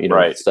time,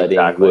 Right, studying,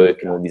 exactly.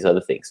 work, and all these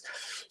other things.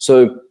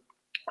 So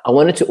I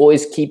wanted to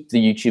always keep the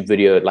YouTube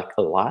video like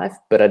alive,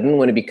 but I didn't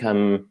want to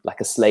become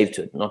like a slave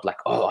to it. Not like,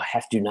 oh, I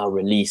have to now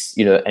release,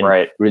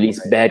 and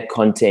release bad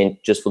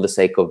content just for the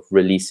sake of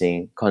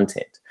releasing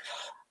content.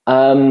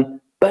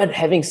 But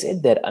having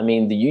said that, I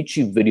mean, the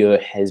YouTube video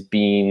has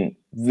been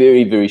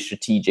very, very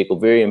strategic or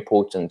very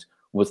important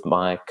with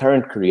my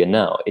current career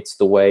now. It's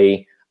the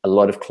way a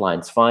lot of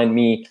clients find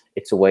me.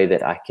 It's a way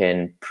that I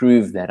can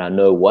prove that I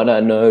know what I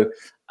know.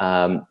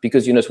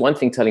 Because, it's one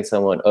thing telling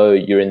someone, oh,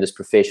 you're in this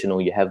profession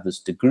or you have this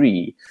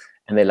degree,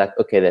 and they're like,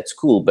 okay, that's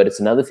cool. But it's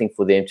another thing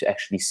for them to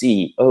actually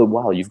see, oh,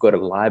 wow, you've got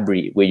a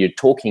library where you're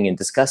talking and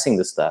discussing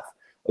this stuff.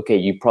 Okay,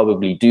 you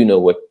probably do know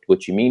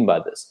what you mean by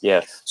this.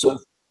 Yes. So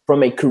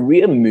from a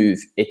career move,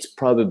 it's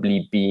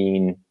probably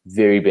been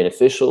very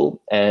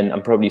beneficial, and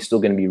I'm probably still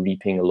going to be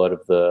reaping a lot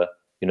of the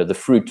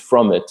fruit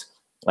from it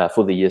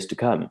for the years to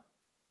come.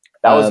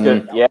 That was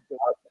good. Yeah.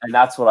 And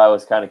that's what I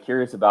was kind of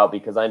curious about,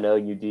 because I know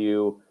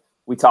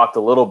we talked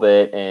a little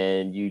bit,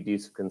 and you do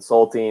some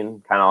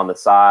consulting kind of on the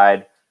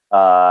side.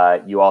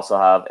 You also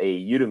have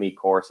a Udemy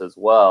course as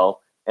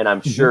well. And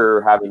I'm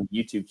sure having a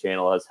YouTube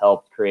channel has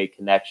helped create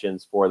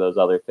connections for those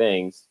other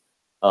things.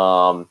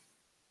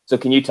 So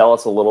can you tell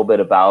us a little bit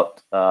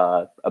about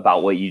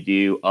what you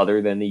do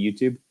other than the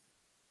YouTube?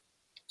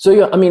 So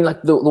yeah, I mean,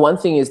 like the one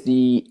thing is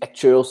the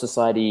Actuarial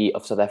Society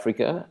of South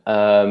Africa.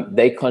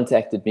 They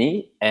contacted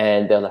me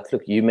and they're like,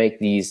 look, you make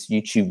these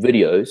YouTube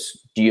videos.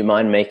 Do you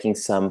mind making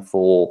some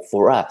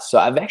for us? So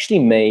I've actually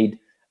made,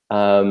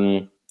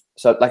 so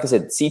like I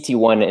said,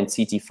 CT1 and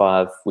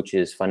CT5, which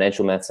is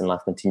Financial Maths and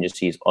Life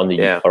Contingencies are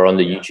on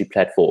the YouTube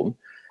platform.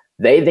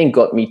 They then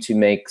got me to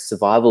make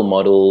survival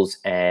models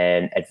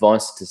and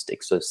advanced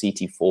statistics, so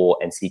CT4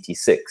 and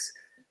CT6.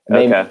 And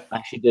they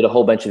actually did a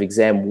whole bunch of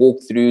exam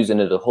walkthroughs and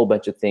did a whole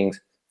bunch of things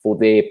for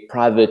their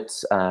private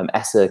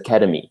ASA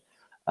academy.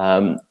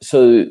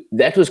 So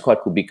that was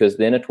quite cool, because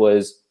then I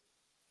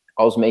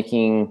was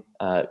making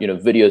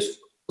videos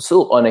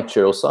still on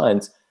actuarial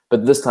science,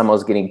 but this time I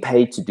was getting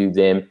paid to do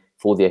them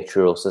for the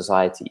Actuarial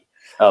Society.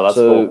 Oh, that's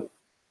cool.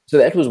 So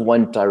that was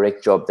one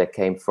direct job that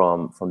came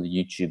from the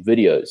YouTube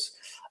videos.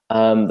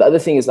 The other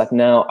thing is, like,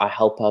 now I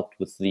help out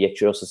with the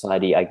Actuarial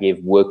Society. I give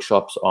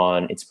workshops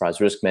on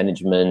enterprise risk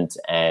management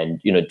and,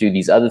 do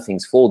these other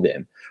things for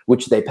them,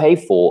 which they pay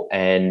for.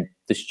 And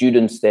the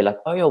students, they're like,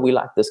 oh yeah, we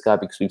like this guy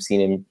because we've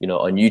seen him,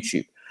 on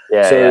YouTube.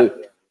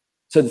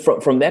 So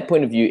from that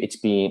point of view, it's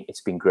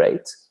been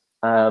great.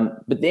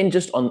 But then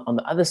just on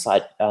the other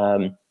side,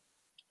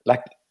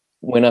 like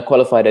when I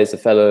qualified as a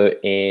fellow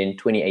in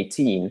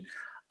 2018,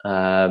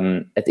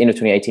 at the end of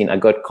 2018, I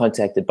got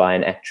contacted by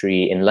an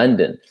actuary in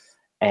London.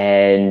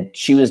 And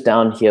she was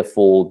down here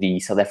for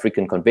the South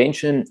African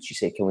convention. She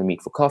said, can we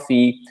meet for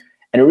coffee?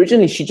 And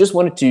originally, she just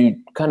wanted to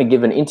kind of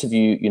give an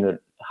interview,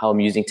 how I'm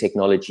using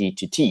technology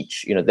to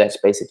teach. That's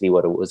basically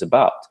what it was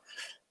about.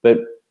 But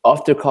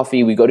after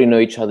coffee, we got to know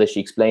each other. She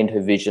explained her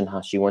vision,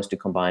 how she wants to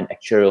combine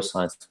actuarial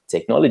science with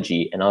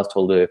technology. And I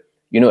told her,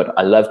 you know what,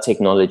 I love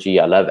technology.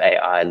 I love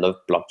AI. I love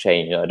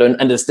blockchain. I don't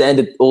understand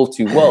it all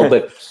too well,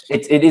 but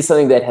it is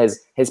something that has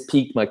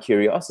piqued my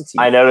curiosity.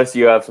 I noticed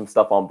you have some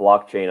stuff on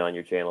blockchain on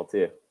your channel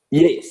too.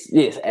 Yes.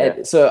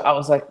 And so I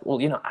was like, well,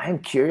 I am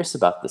curious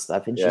about this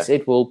stuff. And she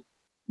said, well,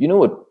 you know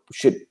what,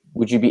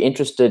 would you be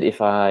interested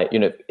if I,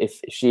 if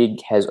she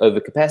has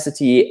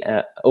overcapacity,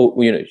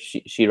 or,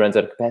 she runs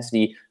out of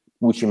capacity,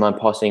 would you mind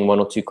passing 1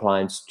 or 2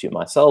 clients to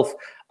myself?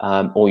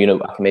 Or,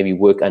 I can maybe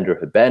work under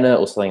her banner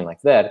or something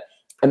like that.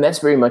 And that's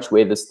very much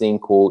where this thing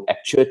called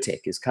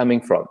ActureTech is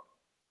coming from.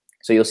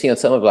 So you'll see on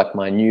some of like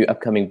my new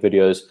upcoming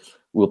videos,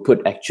 we'll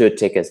put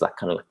ActureTech as like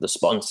kind of like the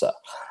sponsor.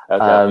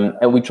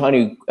 And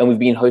we've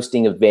been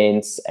hosting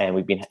events, and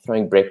we've been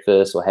throwing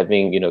breakfast or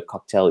having,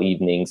 cocktail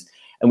evenings.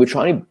 And we're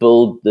trying to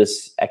build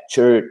this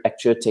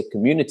ActureTech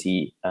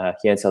community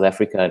here in South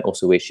Africa, and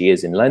also where she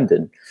is in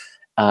London,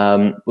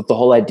 with the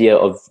whole idea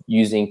of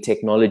using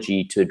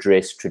technology to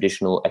address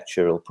traditional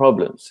actuarial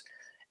problems.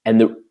 And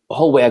the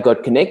whole way I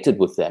got connected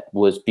with that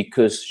was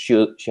because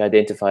she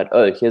identified,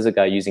 oh, here's a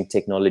guy using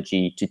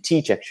technology to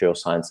teach actuarial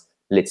science.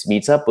 Let's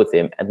meet up with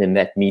him. And then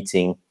that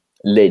meeting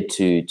led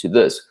to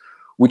this,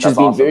 which has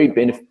been very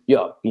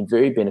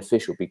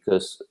beneficial,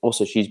 because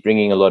also she's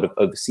bringing a lot of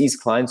overseas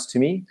clients to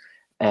me.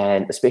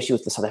 And especially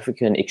with the South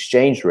African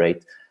exchange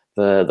rate,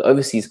 the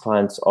overseas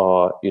clients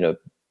are,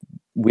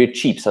 we're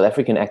cheap. South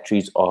African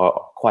actuaries are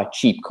quite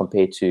cheap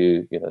compared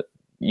to,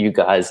 you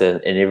guys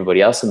and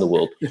everybody else in the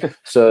world.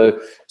 So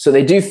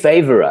they do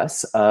favor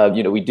us.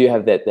 We do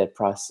have that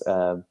price.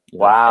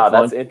 Wow,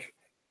 that's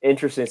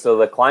interesting. So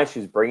the clients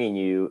she's bringing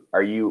you,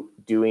 are you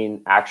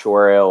doing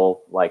actuarial,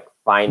 like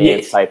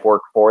finance type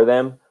work for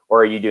them,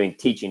 or are you doing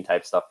teaching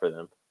type stuff for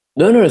them?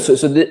 No.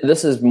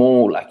 This is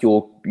more like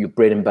your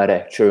bread and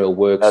butter actuarial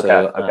work. Okay.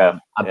 So Okay.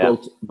 I Yeah.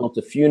 built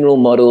a funeral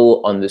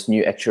model on this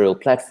new actuarial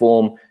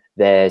platform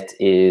that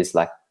is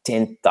like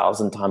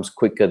 10,000 times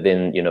quicker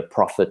than, you know,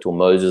 Prophet or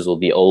Moses or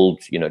the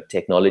old, you know,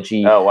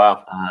 technology. Oh,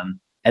 wow.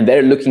 And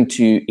they're looking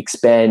to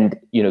expand,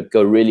 you know,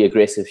 go really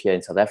aggressive here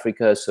in South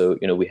Africa. So,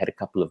 you know, we had a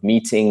couple of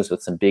meetings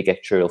with some big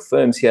actuarial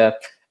firms here,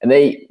 and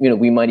they, you know,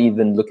 we might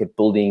even look at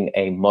building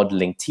a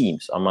modeling team.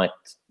 So I might,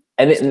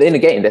 and then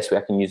again, that's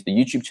where I can use the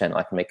YouTube channel.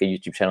 I can make a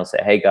YouTube channel, say,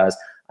 hey guys,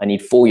 I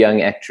need 4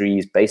 young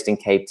actuaries based in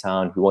Cape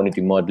Town who want to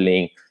do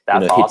modeling.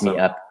 That's Hit me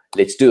up.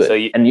 Let's do it. So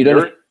and you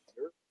don't.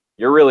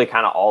 You're really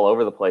kind of all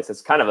over the place.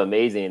 It's kind of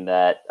amazing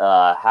that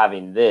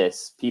having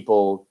this,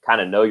 people kind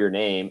of know your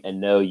name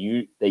and know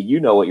you, that you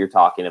know what you're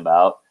talking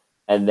about,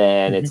 and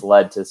then it's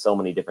led to so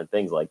many different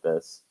things like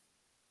this.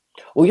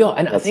 Well, yeah,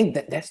 and I think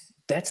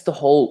that's the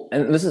whole,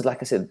 and this is,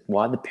 like I said,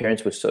 why the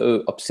parents were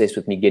so obsessed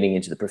with me getting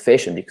into the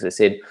profession, because they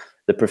said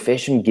the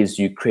profession gives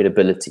you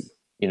credibility.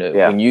 You know,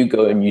 when you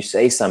go and you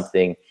say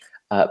something,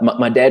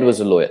 my dad was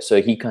a lawyer, so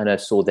he kind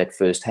of saw that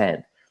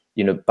firsthand.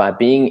 You know, by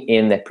being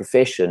in that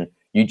profession,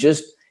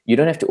 you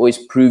don't have to always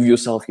prove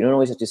yourself. You don't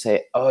always have to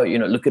say, oh, you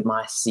know, look at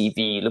my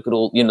CV, look at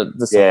all, you know,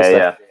 this stuff.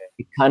 Yeah.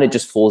 It kind of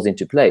just falls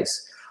into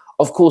place.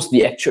 Of course,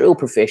 the actuarial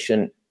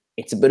profession,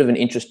 it's a bit of an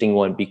interesting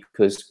one,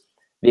 because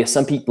there are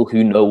some people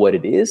who know what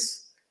it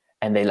is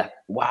and they're like,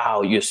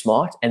 wow, you're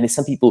smart. And there's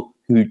some people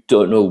who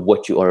don't know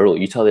what you are at all.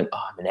 You tell them,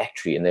 oh, I'm an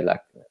actuary. And they're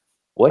like,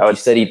 what? You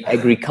studied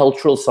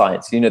agricultural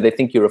science. You know, they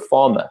think you're a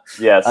farmer.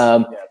 Yes.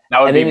 That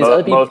would be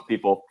most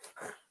people.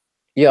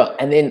 Yeah,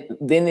 and then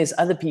there's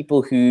other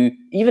people who,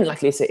 even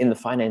like, let's say in the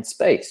finance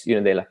space, you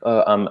know, they're like,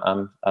 oh, I'm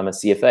a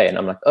CFA, and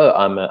I'm like, oh,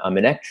 I'm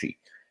an actuary,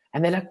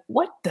 and they're like,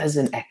 what does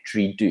an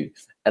actuary do?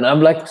 And I'm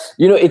like,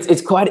 you know,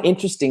 it's quite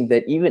interesting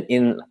that even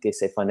in, like I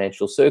say,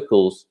 financial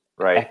circles,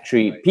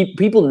 actually,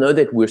 people know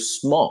that we're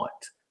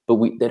smart, but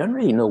they don't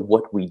really know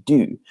what we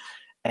do,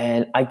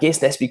 and I guess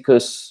that's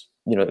because,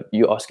 you know,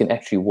 you ask an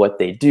actuary what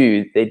they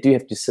do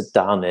have to sit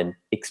down and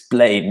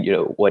explain, you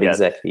know, what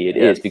exactly it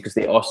is, because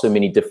there are so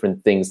many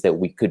different things that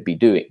we could be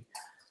doing.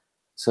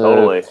 So,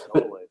 totally.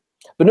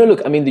 But no,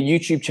 look, I mean, the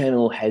YouTube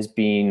channel has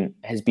been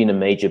a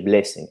major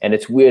blessing, and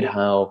it's weird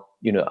how,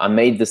 you know, I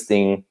made this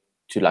thing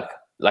to,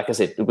 like I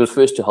said, it was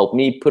first to help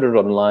me put it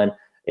online.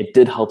 It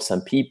did help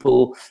some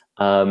people,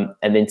 and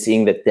then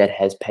seeing that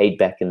has paid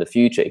back in the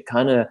future, it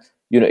kind of,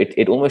 you know,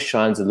 it almost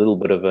shines a little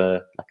bit of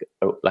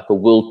a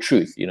world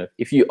truth. You know,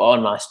 if you are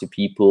nice to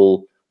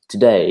people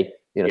today,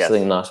 you know,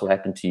 something nice will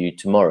happen to you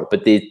tomorrow.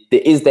 But there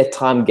is that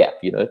time gap.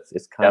 You know,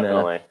 it's kind of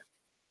definitely.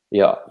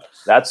 Yeah,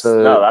 that's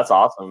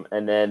awesome.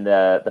 And then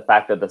the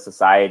fact that the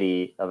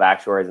Society of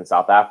Actuaries in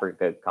South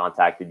Africa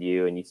contacted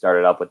you and you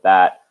started up with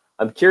that.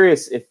 I'm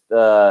curious if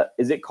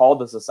is it called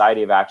the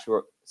Society of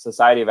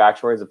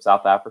Actuaries of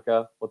South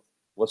Africa?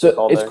 What's it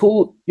called? It's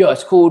called,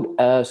 it's called,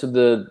 so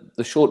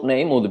the short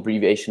name or the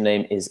abbreviation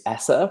name is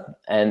ASA,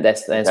 and that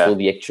stands for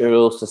the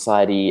Actuarial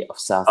Society of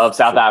South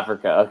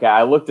Africa. Okay,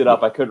 I looked it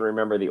up. I couldn't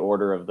remember the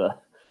order of the.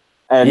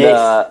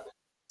 And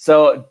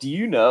so do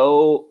you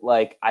know,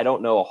 like, I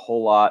don't know a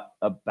whole lot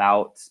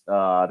about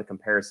the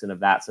comparison of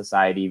that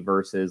society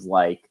versus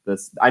like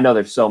this. I know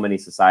there's so many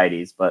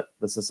societies, but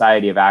the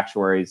Society of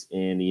Actuaries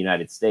in the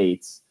United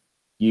States,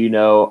 do you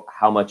know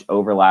how much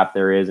overlap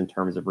there is in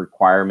terms of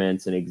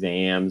requirements and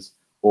exams?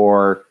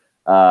 Or,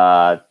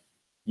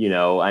 you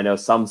know, I know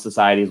some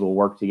societies will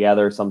work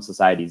together, some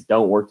societies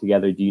don't work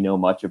together. Do you know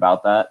much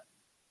about that?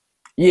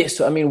 Yes,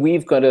 so I mean,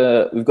 we've got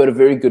a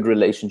very good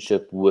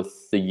relationship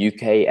with the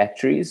UK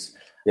actuaries.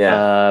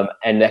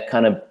 And that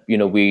kind of, you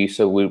know,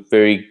 we're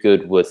very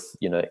good with,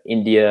 you know,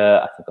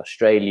 India, I think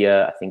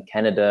Australia, I think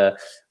Canada.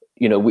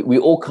 You know, we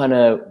all kind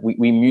of,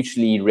 we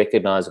mutually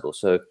recognizable.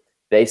 So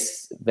they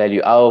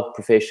value our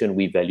profession,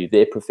 we value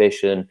their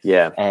profession.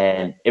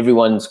 And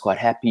everyone's quite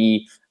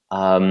happy.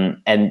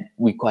 And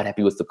we're quite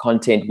happy with the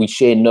content. We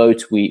share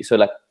notes. So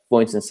like,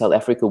 for instance, South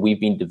Africa,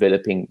 we've been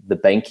developing the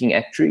banking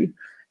actuary,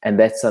 and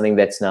that's something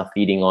that's now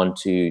feeding on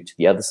to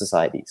the other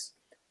societies.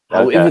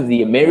 However,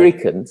 the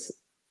Americans,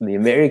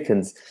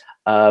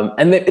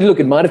 and look,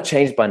 it might have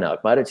changed by now. It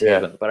might have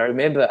changed, but I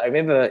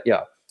remember,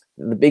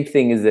 the big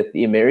thing is that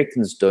the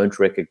Americans don't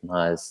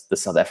recognize the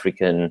South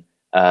African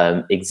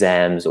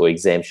exams or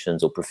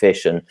exemptions or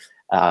profession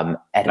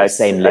at the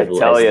same level. I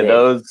tell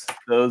you,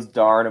 those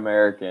darn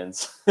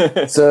Americans.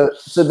 so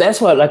that's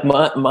why, like,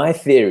 my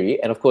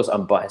theory, and of course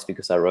I'm biased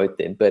because I wrote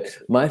them, but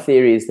my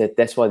theory is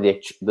that's why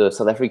the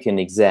South African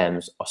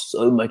exams are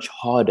so much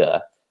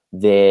harder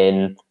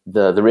than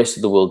the rest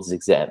of the world's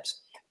exams,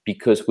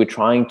 because we're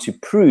trying to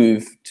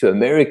prove to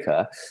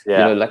America, you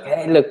know, like,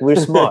 hey, look, we're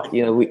smart.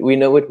 You know, we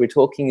know what we're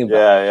talking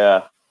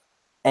about.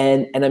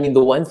 And I mean,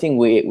 the one thing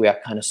where I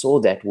kind of saw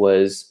that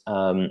was,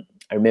 I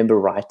remember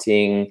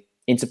writing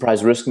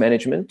enterprise risk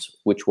management,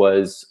 which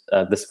was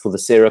this for the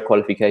SERA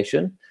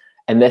qualification,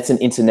 and that's an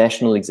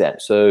international exam.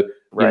 So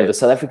you know, the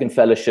South African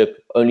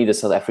fellowship, only the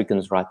South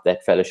Africans write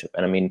that fellowship.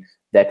 And I mean,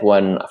 that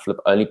one, I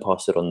only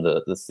passed it on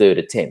the third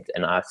attempt.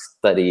 And I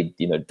studied,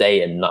 you know,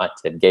 day and night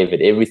and gave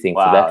it everything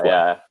for that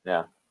one.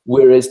 Yeah.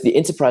 Whereas the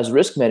enterprise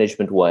risk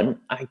management one,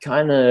 I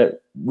kind of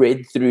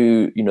read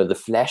through, you know, the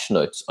flash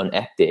notes on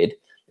ActEd.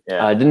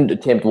 Yeah. I didn't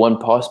attempt one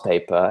past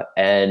paper,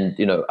 and,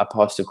 you know, I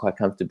passed it quite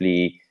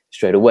comfortably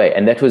straight away.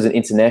 And that was an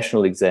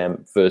international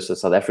exam versus a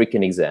South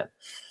African exam.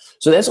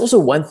 So that's also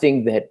one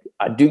thing that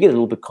I do get a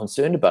little bit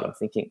concerned about. I'm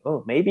thinking,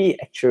 oh, maybe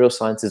actuarial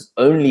science is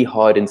only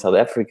hard in South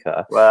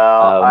Africa.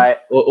 Well,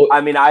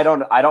 I mean, I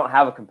don't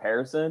have a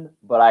comparison,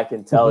 but I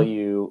can tell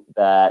you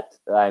that,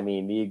 I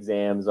mean, the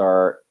exams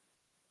are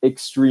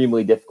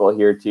extremely difficult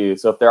here too.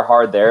 So if they're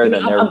hard there,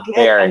 then they're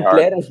very hard. I'm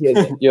glad I hear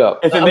that. Yeah,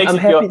 if it makes you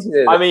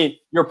feel, I mean,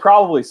 you're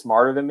probably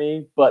smarter than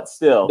me, but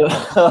still,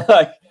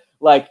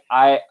 like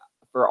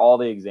for all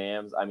the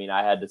exams, I mean,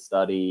 I had to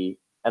study.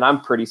 And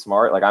I'm pretty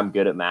smart. Like, I'm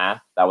good at math.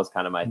 That was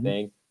kind of my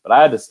thing. But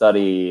I had to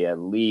study at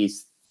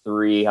least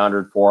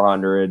 300,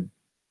 400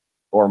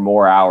 or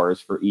more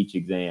hours for each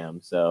exam.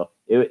 So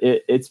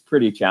it's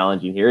pretty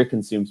challenging here. It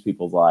consumes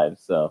people's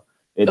lives. So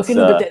it's okay.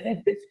 No, but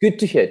that's good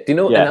to hear. Do you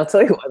know? Yeah. And I'll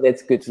tell you why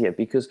that's good to hear.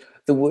 Because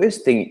the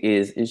worst thing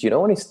is you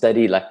don't want to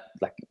study like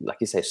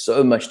you say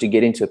so much to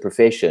get into a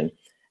profession,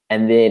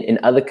 and then in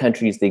other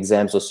countries the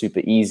exams are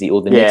super easy,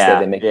 or the next day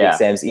they make the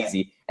exams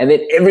easy, and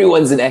then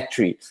everyone's an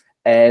actuary.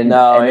 And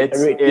no,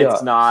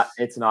 it's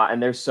not.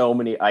 And there's so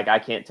many, like, I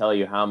can't tell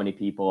you how many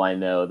people I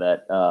know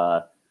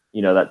that,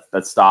 you know,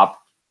 that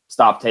stopped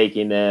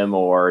taking them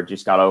or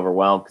just got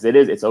overwhelmed,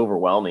 because it's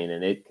overwhelming,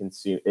 and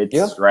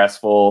it's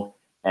stressful,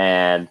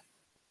 and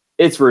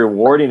it's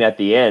rewarding at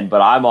the end.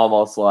 But I'm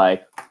almost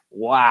like,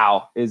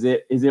 wow, is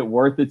it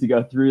worth it to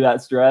go through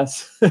that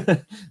stress?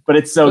 But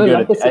it's so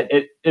good.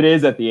 It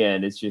is at the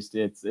end. It's just,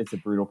 it's a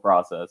brutal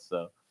process.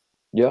 So.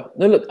 Yeah,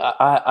 no, look,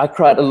 I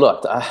cried a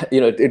lot.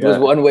 You know, it was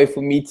one way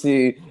for me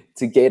to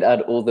get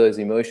out all those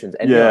emotions.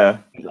 And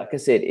like I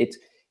said,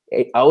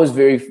 I was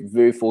very,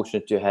 very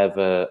fortunate to have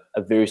a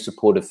very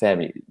supportive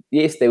family.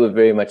 Yes, they were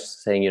very much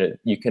saying, you know,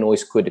 you can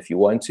always quit if you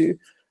want to.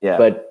 Yeah.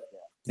 But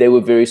they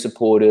were very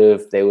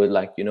supportive. They were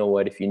like, you know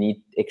what, if you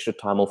need extra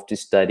time off to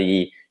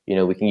study, you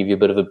know, we can give you a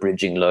bit of a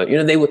bridging loan.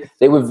 You know,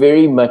 they were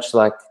very much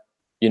like,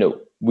 you know,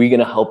 we're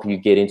going to help you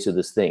get into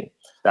this thing.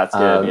 That's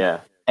good.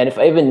 Yeah. And if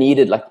I ever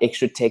needed like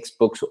extra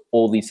textbooks,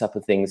 all these type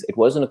of things, it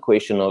wasn't a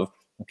question of,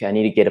 okay, I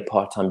need to get a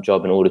part-time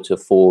job in order to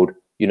afford,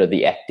 you know,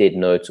 the ActEd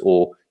notes,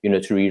 or, you know,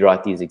 to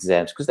rewrite these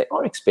exams, because they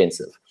are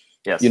expensive.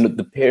 Yes. You know,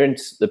 the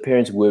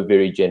parents were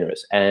very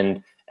generous,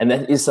 and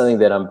that is something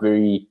that I'm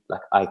very,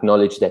 like, I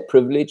acknowledge that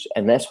privilege.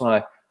 And that's why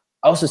I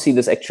also see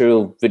this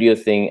actuarial video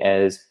thing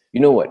as, you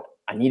know what,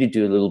 I need to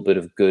do a little bit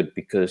of good,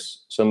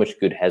 because so much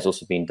good has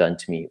also been done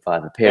to me by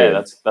the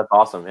parents. Yeah, that's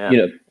awesome. Yeah. You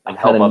know, and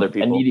help other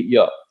people.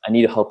 I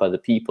need to help other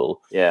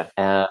people. Yeah.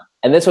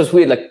 And that's what's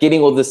weird, like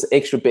getting all this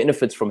extra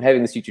benefits from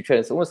having this YouTube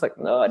channel. It's almost like,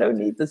 no, I don't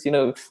need this. You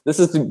know, this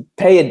is to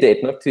pay a debt,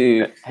 not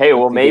to. Hey,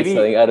 well, maybe get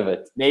something out of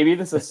it. Maybe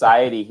the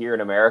society here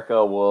in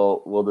America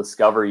will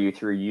discover you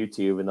through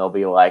YouTube, and they'll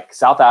be like,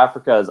 South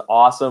Africa is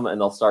awesome, and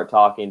they'll start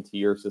talking to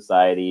your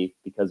society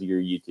because of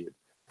your YouTube.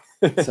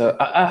 So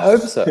I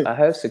hope so.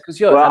 Because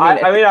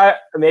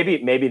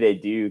maybe they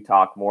do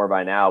talk more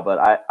by now,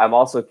 but I'm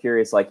also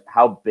curious, like,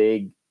 how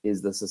big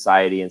is the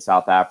society in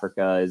South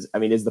Africa? Is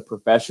the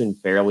profession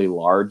fairly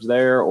large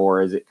there,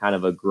 or is it kind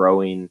of a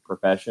growing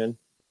profession?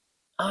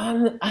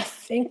 I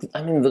think,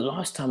 the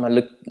last time I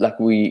looked,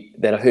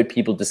 I heard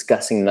people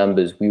discussing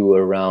numbers, we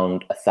were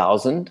around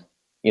 1,000,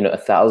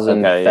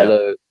 1,000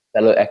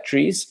 fellow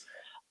actuaries.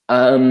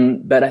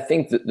 But I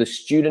think that the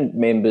student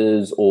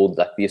members, or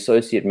like the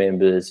associate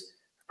members,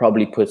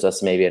 probably puts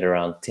us maybe at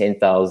around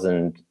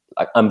 10,000.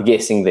 I'm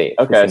guessing there.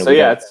 Okay, so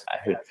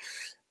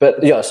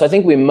I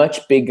think we're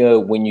much bigger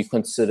when you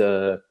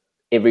consider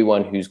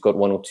everyone who's got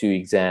one or two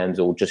exams,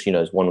 or just,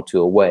 is one or two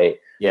away.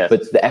 Yes.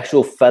 But the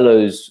actual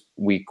fellows,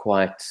 we're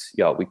quite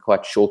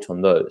short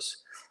on those.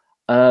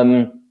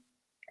 But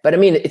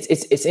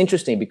it's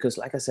interesting because,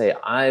 like I say,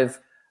 I've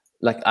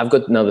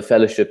got now the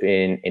fellowship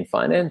in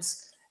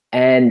finance,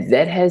 and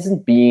that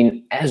hasn't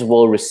been as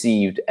well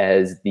received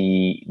as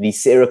the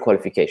SERA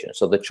qualification.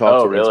 So the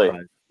chartered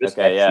enterprise risk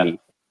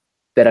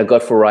that I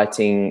got for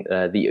writing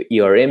the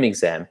ERM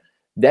exam.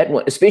 That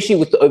one, especially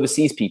with the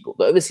overseas people.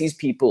 The overseas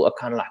people are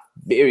kind of like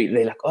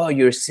they're like, oh,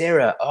 you're a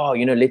SERA. Oh,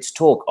 let's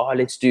talk. Oh,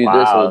 let's do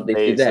this or let's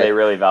do that. They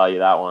really value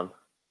that one.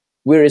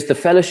 Whereas the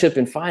fellowship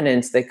in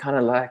finance, they kind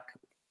of like,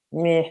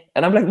 meh.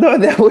 And I'm like, no,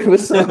 that one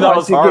was so that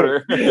was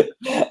harder.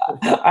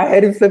 I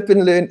had to flip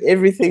and learn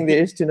everything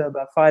there is to know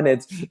about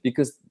finance,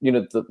 because,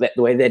 the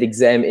way that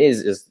exam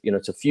is,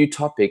 it's a few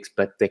topics,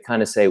 but they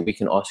kind of say, we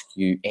can ask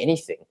you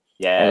anything.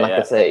 Yeah. And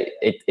I say,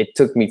 it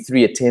took me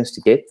 3 attempts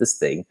to get this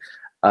thing.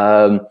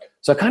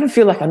 So I kind of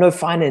feel like I know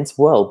finance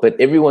well, but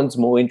everyone's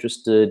more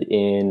interested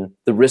in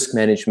the risk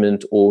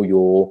management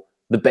or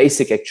the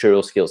basic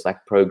actuarial skills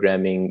like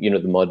programming,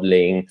 the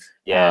modeling,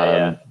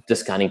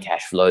 discounting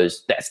cash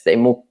flows. They're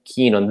more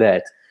keen on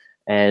that.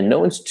 And no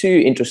one's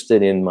too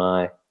interested in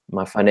my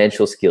my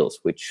financial skills,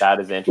 that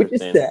is which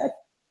is interesting. sad.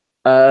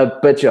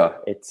 But yeah,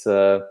 it's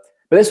but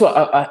that's what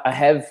I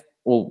have.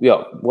 Well,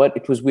 yeah, what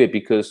it was weird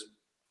because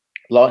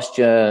last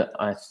year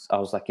I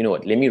was like, you know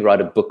what, let me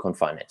write a book on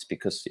finance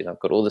because I've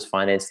got all this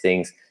finance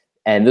things,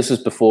 and this was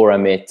before I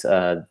met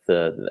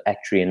the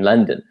actuary in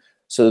London.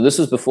 So this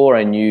was before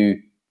I knew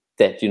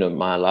that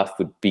my life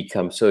would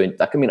become so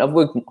like, I mean, I've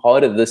worked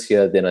harder this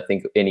year than I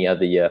think any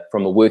other year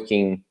from a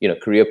working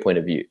career point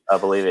of view. I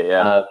believe it.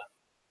 Yeah.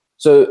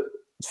 So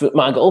for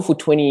my goal for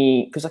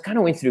because I kind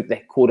of went through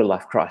that quarter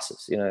life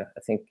crisis. I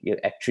think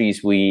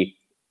actuaries, we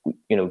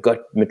got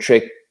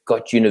matric,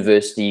 got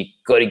university,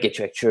 got to get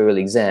your actuarial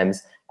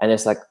exams, and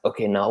it's like,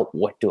 okay, now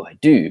what do I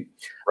do?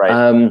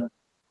 Right.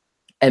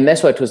 And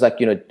that's why it was like,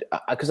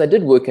 because I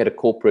did work at a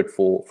corporate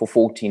for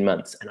 14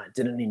 months and I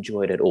didn't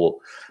enjoy it at all.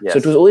 Yes. So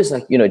it was always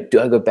like, do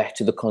I go back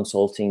to the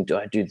consulting? Do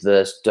I do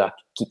this? Do I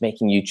keep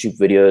making YouTube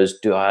videos?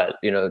 Do I,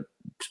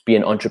 be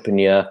an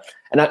entrepreneur?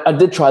 And I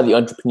did try the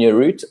entrepreneur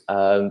route.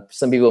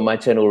 Some people on my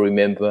channel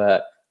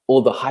remember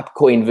all the hype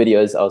coin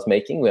videos I was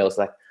making where I was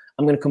like,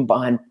 I'm going to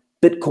combine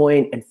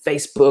Bitcoin and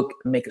Facebook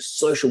and make a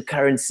social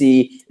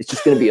currency. It's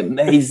just going to be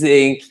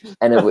amazing.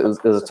 And it was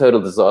a total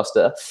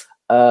disaster.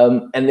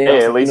 And then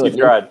hey, at least you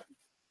tried.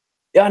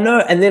 Yeah, no.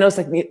 And then I was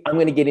like, I'm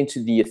going to get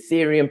into the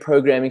Ethereum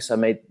programming. So I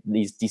made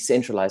these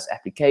decentralized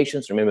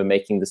applications. I remember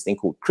making this thing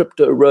called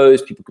Crypto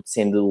Rose. People could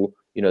send little,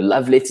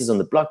 love letters on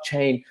the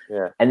blockchain.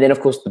 Yeah. And then,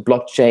 of course, the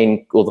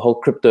blockchain or the whole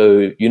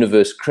crypto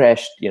universe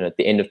crashed, at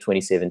the end of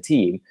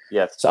 2017.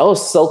 Yes. So I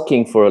was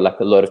sulking for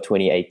like a lot of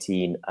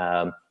 2018,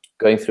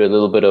 going through a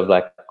little bit of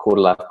like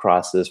quarter life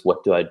crisis.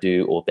 What do I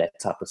do? All that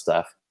type of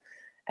stuff.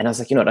 And I was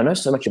like, I know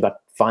so much about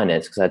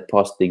finance because I'd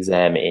passed the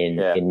exam in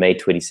May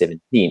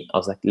 2017. I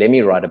was like, let me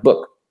write a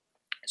book.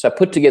 So I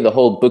put together a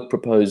whole book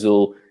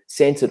proposal,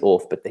 sent it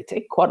off, but they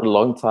take quite a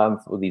long time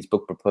for these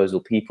book proposal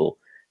people.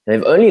 And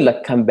they've only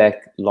like come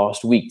back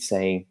last week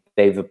saying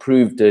they've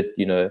approved it.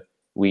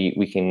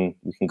 We can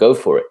go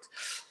for it.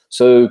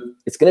 So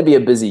it's going to be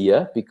a busy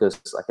year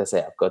because, like I say,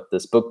 I've got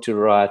this book to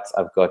write.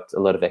 I've got a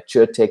lot of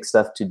tech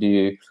stuff to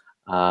do.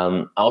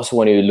 I also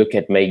want to look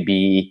at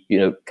maybe,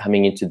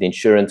 coming into the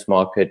insurance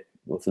market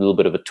with a little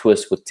bit of a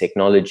twist with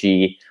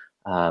technology.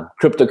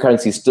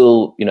 Cryptocurrency is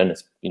still,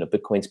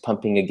 Bitcoin's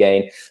pumping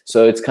again.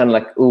 So it's kind of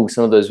like,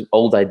 some of those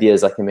old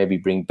ideas I can maybe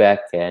bring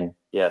back and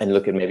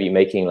look at maybe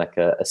making like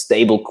a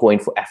stable coin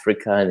for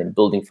Africa and then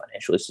building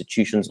financial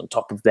institutions on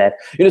top of that.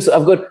 So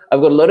I've got a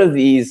lot of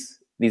these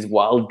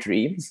wild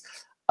dreams.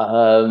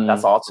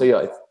 That's awesome. So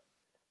yeah,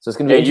 so it's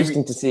going to be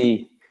interesting to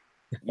see.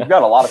 You've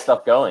got a lot of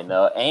stuff going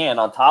though. And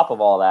on top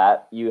of all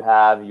that, you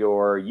have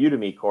your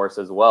Udemy course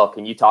as well.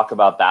 Can you talk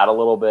about that a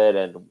little bit?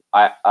 And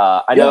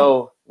I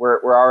know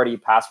we're already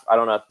past, I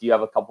don't know, do you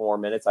have a couple more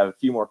minutes? I have a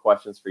few more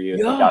questions for you.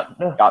 Yeah. If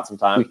you got some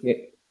time.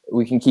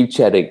 We can keep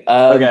chatting.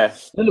 Okay.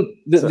 Look,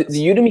 the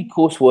Udemy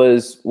course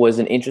was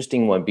an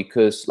interesting one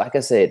because, like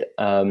I said,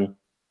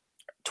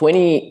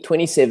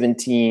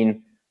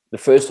 2017, the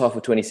first half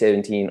of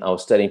 2017, I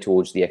was studying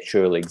towards the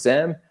actuarial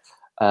exam.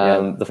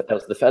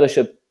 The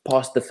fellowship,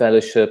 passed the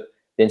fellowship,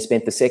 then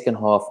spent the second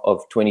half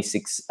of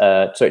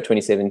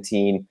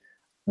 2017,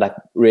 like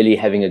really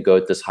having a go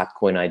at this hype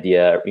coin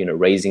idea,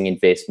 raising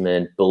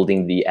investment,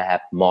 building the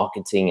app,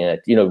 marketing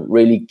it,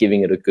 really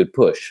giving it a good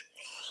push.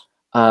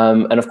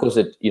 And of course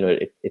it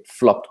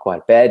flopped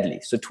quite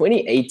badly. So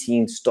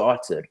 2018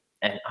 started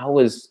and I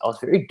was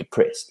very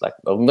depressed. Like,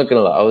 I'm not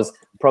gonna lie, I was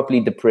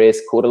properly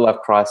depressed, quarter life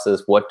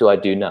crisis. What do I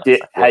do now?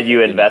 Had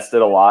you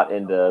invested a lot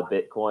into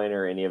Bitcoin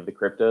or any of the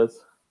cryptos?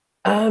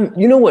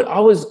 You know what? I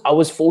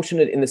was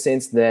fortunate in the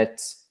sense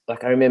that,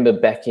 like, I remember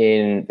back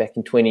in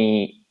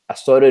 20, I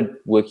started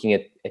working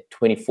at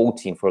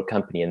 2014 for a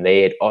company, and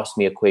they had asked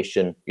me a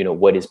question.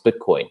 What is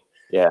Bitcoin?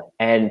 Yeah.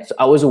 And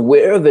I was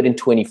aware of it in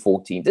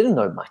 2014. Didn't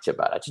know much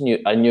about it.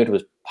 I knew it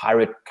was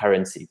pirate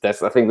currency.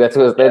 That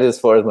as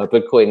far as my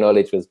Bitcoin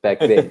knowledge was back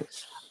then.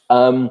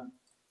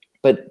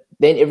 But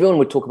then everyone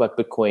would talk about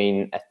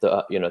Bitcoin at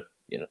the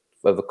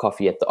over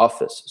coffee at the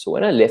office. So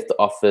when I left the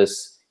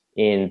office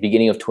in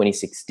beginning of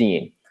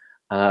 2016,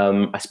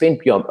 I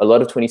spent a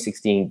lot of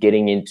 2016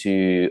 getting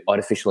into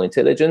artificial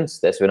intelligence.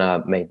 That's when I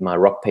made my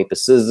rock, paper,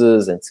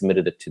 scissors and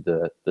submitted it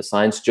to the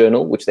science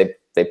journal, which they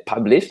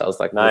published. I was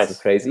like, nice. This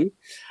is crazy.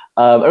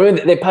 I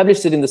remember they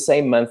published it in the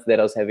same month that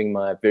I was having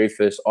my very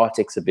first art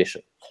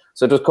exhibition.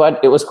 So it was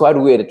quite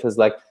weird. It was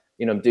like,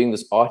 I'm doing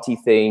this arty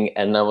thing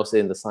and I was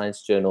in the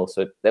science journal.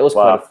 So that was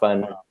quite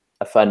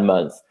a fun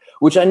month,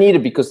 which I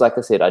needed because, like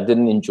I said, I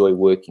didn't enjoy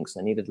working. So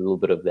I needed a little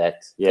bit of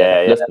that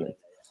upliftment.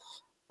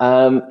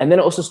 And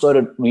then I also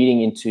started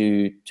reading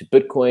into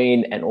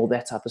Bitcoin and all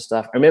that type of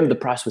stuff. I remember the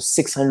price was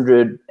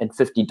 $650. And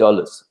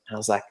I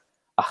was like,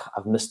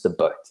 I've missed the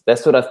boat.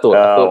 That's what I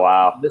thought.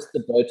 Wow. I missed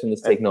the boat in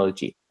this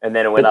technology. And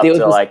then it went up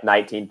to like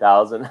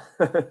 19,000.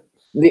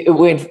 It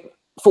went.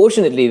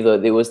 Fortunately, though,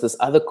 there was this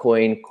other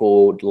coin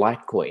called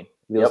Litecoin.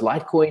 There was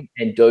Litecoin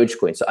and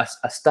Dogecoin. So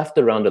I stuffed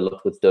around a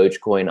lot with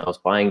Dogecoin. I was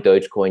buying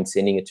Dogecoin,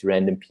 sending it to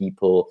random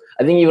people.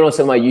 I think even on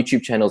some of my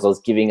YouTube channels, I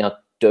was giving out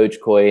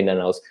Dogecoin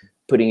and I was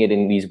putting it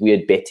in these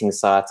weird betting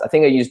sites. I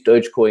think I used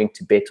Dogecoin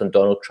to bet on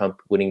Donald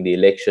Trump winning the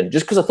election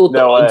just because I thought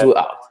the odds were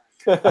out.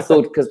 I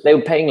thought because they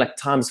were paying like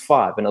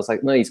 ×5, and I was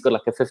like, no, he's got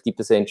like a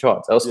 50%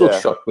 chance. I was still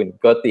shocked when he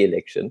got the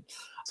election.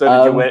 So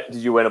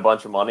did you win a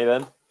bunch of money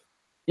then?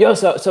 Yeah.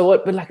 So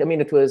what? But like, I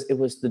mean, it was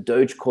the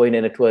Dogecoin,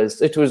 and it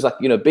was like,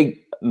 you know, big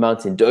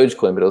amounts in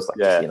Dogecoin, but it was like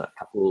just, you know,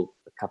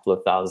 a couple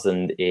of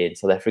thousand in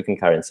South African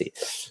currency.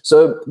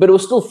 So, but it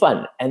was still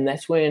fun, and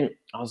that's when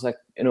I was like,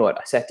 you know what?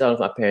 I sat down with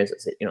my parents. I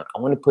said, you know, I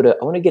want to put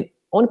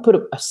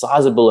a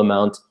sizable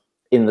amount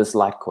in this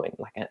Litecoin.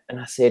 Like, and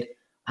I said,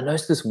 I know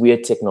it's this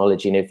weird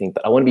technology and everything,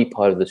 but I want to be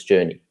part of this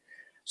journey.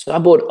 So I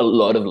bought a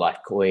lot of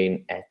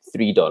Litecoin at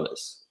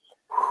 $3.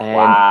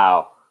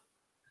 Wow.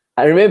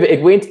 I remember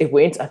it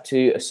went up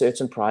to a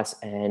certain price,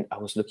 and I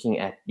was looking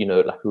at, you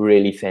know, like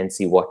really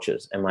fancy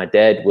watches. And my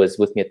dad was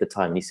with me at the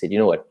time, and he said, you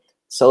know what,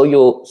 sell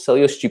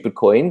your stupid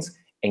coins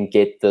and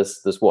get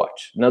this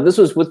watch. Now this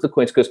was with the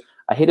coins because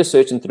I hit a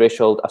certain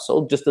threshold. I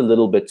sold just a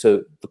little bit,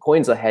 so the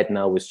coins I had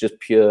now was just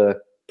pure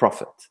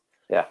profit.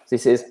 Yeah. So he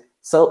says,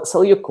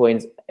 sell your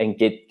coins and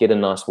get a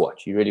nice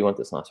watch. You really want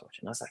this nice watch?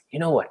 And I was like, you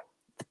know what,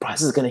 the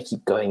price is going to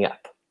keep going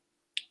up.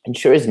 And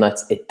sure as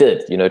nuts, it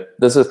did. You know,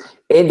 this was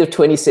end of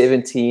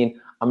 2017.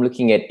 I'm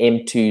looking at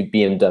M2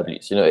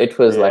 BMWs. You know, it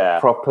was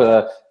like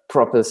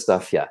proper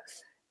stuff here.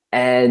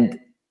 And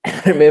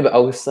I remember I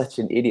was such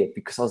an idiot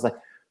because I was like,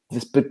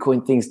 this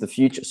Bitcoin thing's the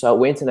future. So I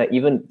went and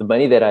even the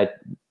money that I'd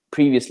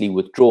previously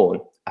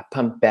withdrawn, I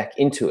pumped back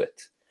into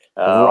it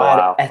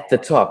at the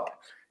top.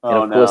 And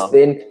of course,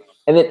 then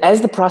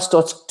as the price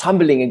starts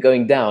tumbling and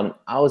going down,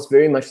 I was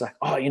very much like,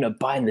 oh, you know,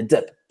 buying the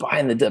dip.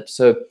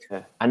 So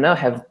I now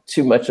have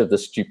too much of the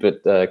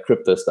stupid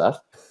crypto stuff,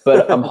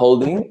 but I'm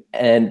holding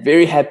and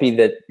very happy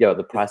that,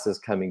 the price is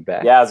coming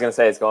back. Yeah, I was going to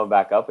say it's going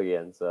back up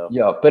again. So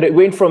yeah, but it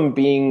went from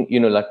being, you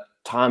know, like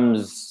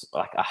times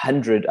like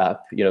 100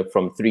 up, you know,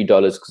 from $3,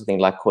 because I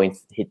think Litecoin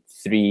hit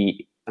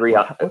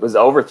 300. It was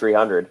over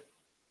 300.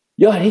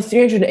 Yeah, it hit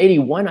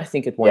 381, I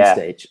think, at one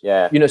stage.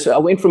 Yeah. You know, so I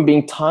went from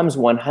being times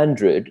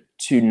 100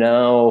 to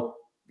now,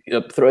 you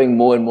know, throwing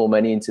more and more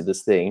money into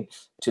this thing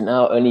to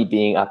now only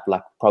being up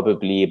like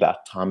probably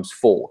about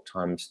 ×4,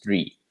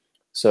 ×3.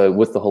 So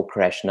with the whole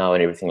crash now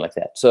and everything like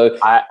that. So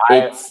I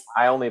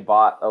only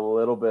bought a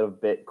little bit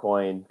of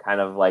Bitcoin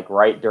kind of like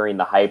right during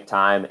the hype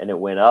time, and it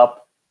went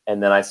up,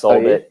 and then I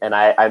sold it, and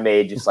I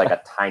made just like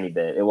a tiny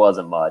bit. It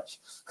wasn't much.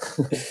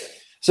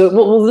 So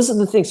well, this is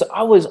the thing. So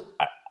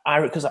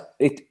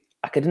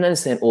I couldn't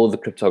understand all the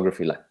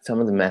cryptography. Like some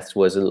of the maths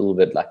was a little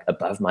bit like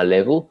above my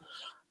level.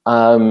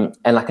 And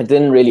like I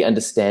didn't really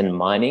understand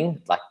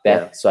mining like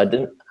that.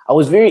 So I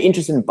was very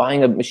interested in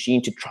buying a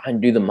machine to try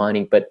and do the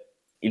mining, but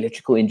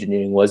electrical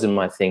engineering wasn't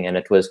my thing. And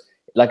it was,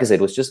 like I said,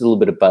 it was just a little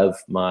bit above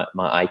my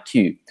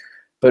IQ.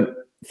 But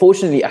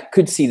fortunately, I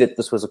could see that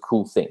this was a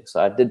cool thing.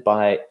 So I did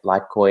buy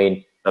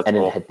Litecoin, and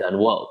it had done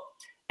well.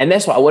 And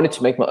that's why I wanted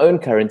to make my own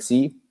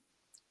currency,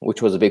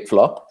 which was a big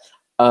flop.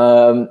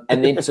 And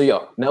then,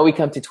 now we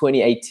come to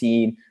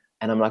 2018,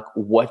 and I'm like,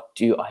 what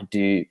do I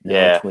do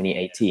now in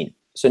 2018?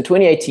 So in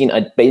 2018,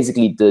 I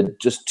basically did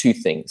just two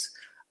things.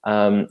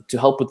 To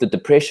help with the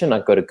depression, I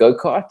got a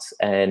go-kart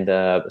and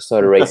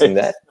started racing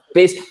that.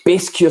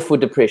 Best cure for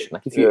depression.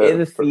 Like if you're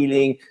ever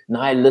feeling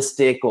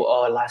nihilistic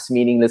or life's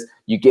meaningless,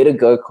 you get a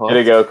go-kart. Get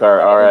a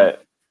go-kart, all right.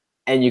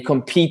 And you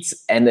compete,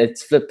 and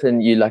it's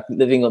flipping. You like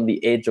living on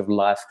the edge of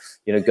life.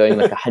 You know, going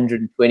like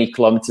 120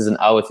 kilometers an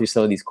hour through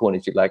some of these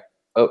corners. You're like,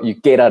 oh, you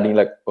get out and you're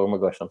like, oh my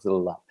gosh, I'm still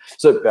alive.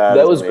 So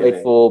that was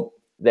great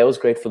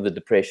for the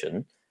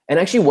depression. And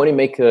I actually want to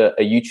make a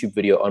YouTube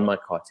video on my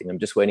karting. I'm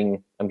just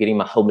waiting. I'm getting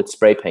my helmet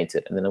spray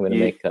painted, and then I'm going to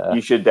make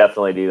you should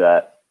definitely do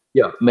that.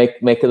 Yeah, make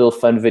a little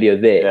fun video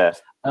there. Yeah.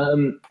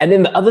 And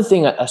then the other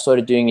thing I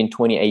started doing in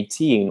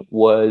 2018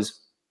 was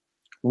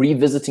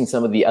revisiting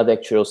some of the other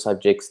actuarial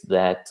subjects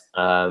that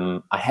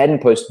I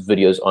hadn't posted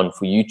videos on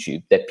for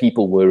YouTube that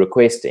people were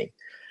requesting.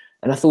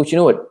 And I thought, you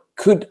know what,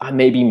 could I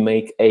maybe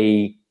make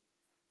a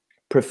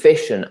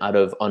profession out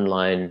of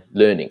online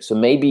learning? So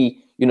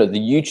maybe, you know, the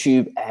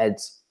YouTube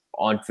ads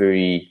aren't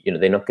very, you know,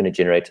 they're not going to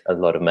generate a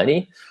lot of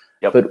money.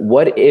 Yep. But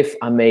what if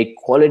I make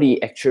quality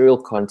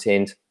actuarial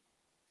content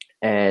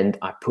and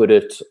I put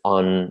it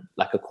on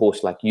like a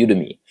course like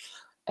Udemy?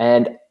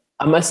 And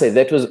I must say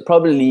that was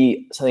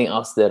probably something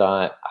else that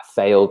I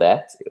failed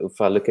at.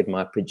 If I look at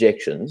my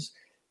projections,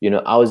 you know,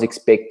 I was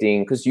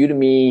expecting, because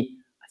Udemy,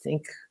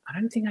 I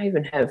don't think I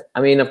even have,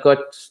 I mean, I've got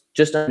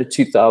just under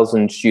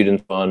 2,000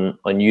 students on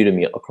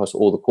Udemy across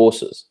all the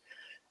courses.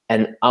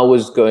 And I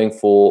was going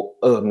for,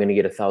 I'm going to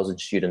get 1,000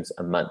 students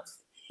a month.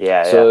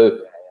 Yeah. So,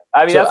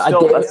 I mean,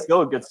 that's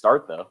still a good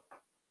start though.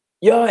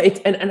 Yeah.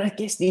 And I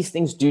guess these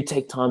things do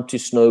take time to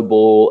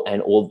snowball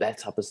and all that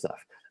type of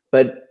stuff.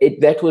 But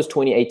that was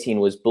 2018,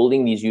 was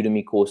building these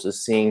Udemy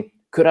courses, seeing,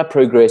 could I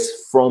progress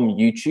from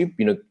YouTube,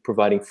 you know,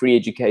 providing free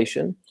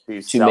education,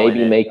 to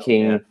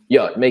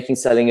maybe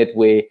selling it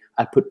where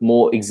I put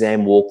more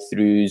exam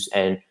walkthroughs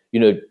and, you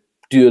know,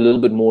 do a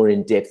little bit more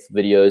in-depth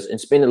videos and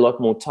spend a lot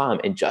more time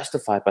and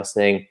justify it by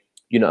saying,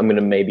 you know, I'm going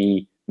to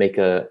maybe make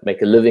a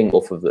living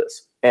off of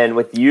this. And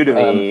with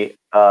Udemy,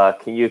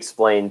 can you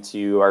explain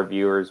to our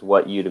viewers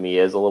what Udemy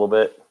is a little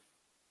bit?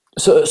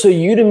 So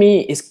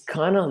Udemy is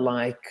kind of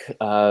like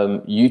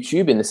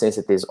YouTube in the sense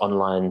that there's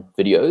online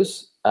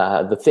videos.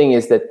 The thing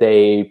is that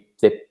they're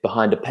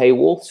behind a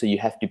paywall, so you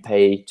have to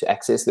pay to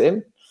access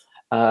them.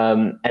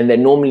 And they're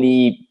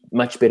normally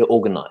much better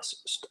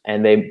organized,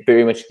 and they're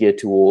very much geared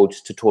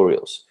towards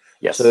tutorials.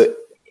 Yes. So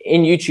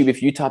in YouTube,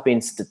 if you type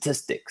in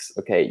statistics,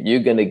 okay,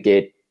 you're going to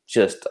get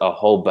just a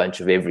whole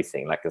bunch of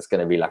everything. Like it's going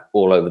to be like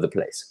all over the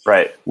place.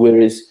 Right.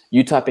 Whereas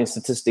you type in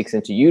statistics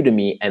into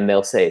Udemy and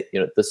they'll say,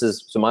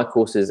 so my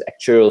course is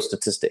Actuarial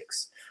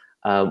Statistics,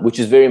 which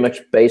is very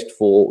much based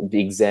for the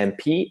exam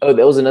P. Oh,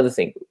 that was another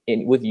thing.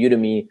 With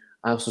Udemy,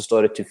 I also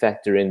started to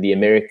factor in the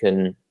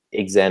American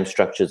exam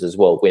structures as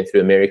well, went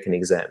through American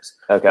exams.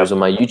 Okay. Whereas on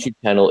my YouTube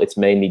channel, it's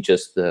mainly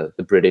just the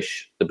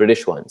British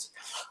ones.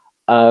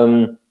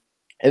 And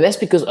that's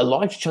because a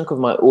large chunk of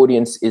my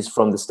audience is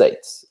from the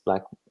States.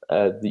 Like,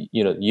 the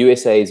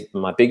USA is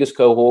my biggest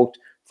cohort,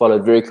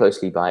 followed very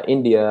closely by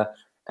India,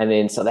 and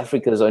then South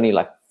Africa is only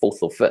like 4th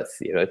or 5th.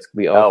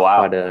 We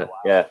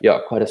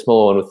are quite a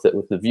small one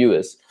with the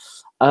viewers.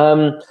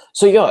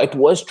 So yeah, it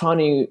was trying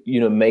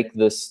to make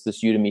this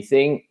Udemy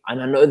thing,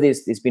 and I know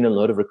there's been a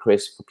lot of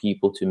requests for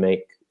people to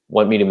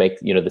want me to make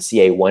the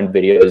CA1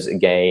 videos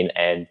again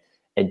and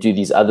do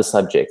these other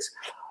subjects,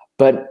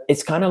 but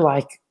it's kind of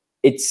like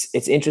it's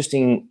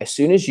interesting. As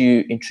soon as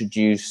you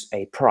introduce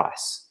a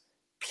price,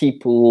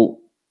 people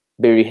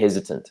very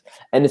hesitant,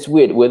 and it's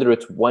weird whether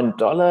it's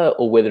 $1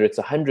 or whether it's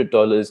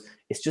 $100.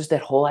 It's just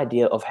that whole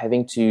idea of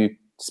having to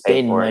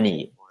spend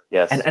money.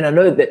 Yes. And I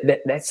know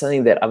that's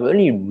something that I've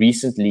only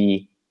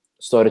recently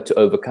started to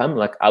overcome.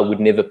 Like, I would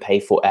never pay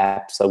for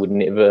apps. I would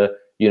never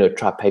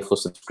try to pay for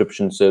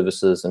subscription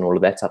services and all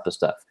of that type of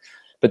stuff.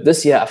 But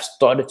this year I've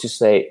started to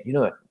say,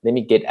 let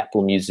me get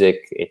Apple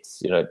Music.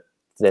 It's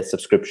that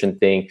subscription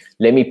thing.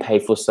 Let me pay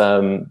for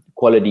some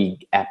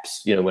quality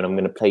apps, when I'm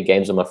going to play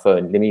games on my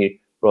phone. Let me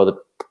rather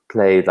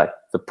play like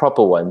the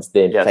proper ones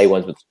than play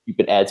ones with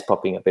stupid ads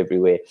popping up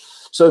everywhere.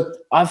 So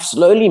I've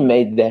slowly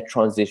made that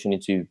transition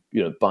into,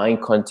 buying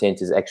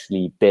content is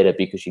actually better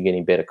because you're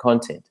getting better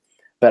content.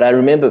 But I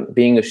remember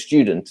being a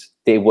student,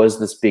 there was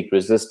this big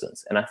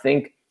resistance. And I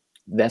think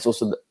that's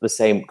also the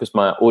same because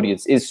my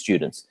audience is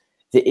students.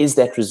 There is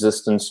that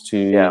resistance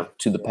to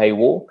the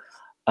paywall.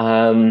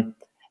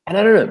 And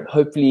I don't know,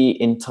 hopefully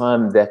in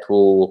time that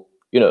will,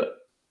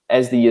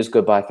 as the years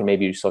go by, I can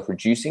maybe start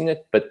reducing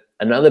it. But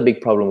another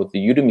big problem with the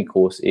Udemy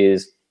course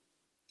is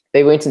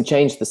they went and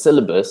changed the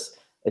syllabus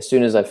as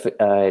soon as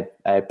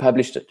I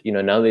published it.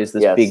 Now there's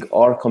this big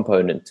R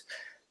component.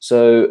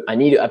 So I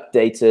need to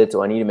update it,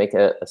 or I need to make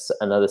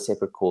another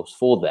separate course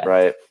for that.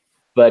 Right.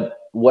 But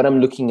what I'm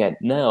looking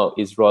at now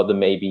is rather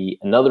maybe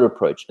another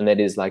approach. And that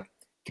is like,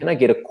 can I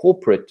get a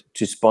corporate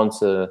to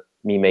sponsor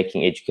me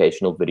making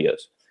educational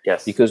videos?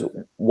 Yes. Because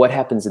what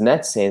happens in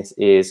that sense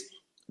is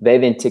they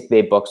then tick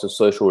their box of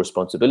social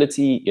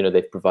responsibility.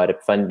 They've provided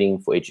funding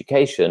for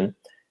education,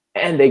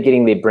 and they're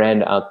getting their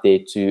brand out there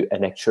to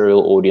an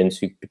actuarial audience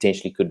who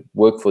potentially could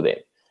work for them.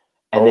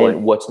 And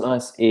then what's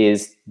nice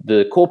is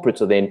the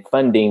corporates are then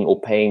funding or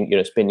paying,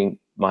 spending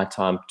my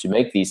time to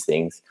make these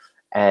things,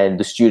 and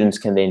the students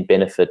can then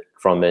benefit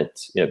from it,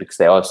 because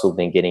they are still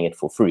then getting it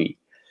for free.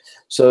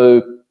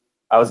 So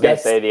I was going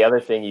to say the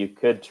other thing you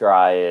could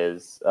try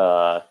is,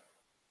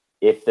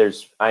 if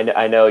there's,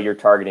 I know you're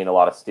targeting a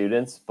lot of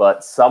students,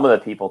 but some of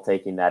the people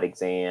taking that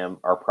exam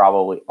are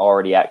probably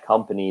already at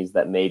companies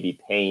that may be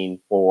paying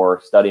for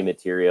study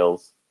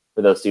materials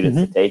for those students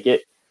to take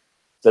it.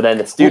 So then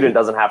the student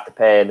doesn't have to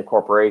pay and the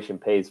corporation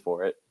pays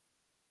for it.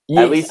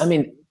 Yes, at least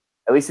in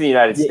the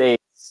United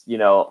States,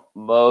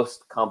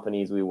 most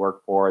companies we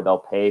work for, they'll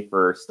pay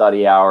for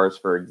study hours,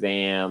 for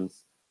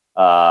exams,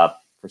 for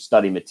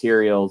study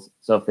materials.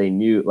 So if they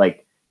knew,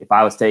 like, if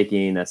I was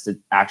taking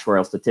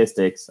actuarial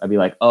statistics, I'd be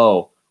like,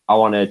 oh, I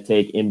want to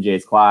take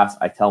MJ's class.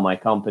 I tell my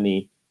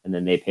company, and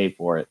then they pay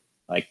for it.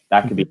 Like,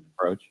 that could be an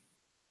approach.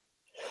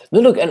 No,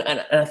 look, and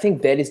I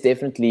think that is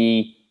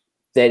definitely,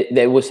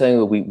 that was something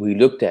that we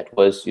looked at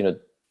was,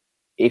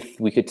 if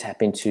we could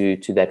tap into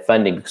that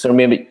funding. Because I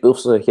remember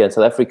also here in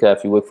South Africa,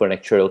 if you work for an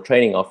actuarial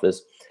training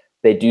office,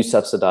 they do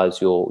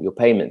subsidize your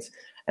payments.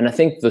 And I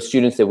think the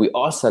students that we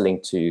are selling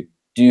to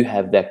do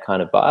have that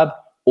kind of vibe,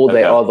 or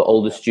they are the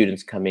older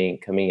students coming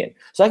in.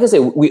 So like I said,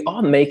 we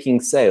are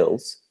making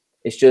sales.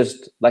 It's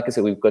just, like I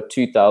said, we've got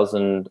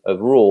 2,000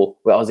 overall,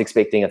 where I was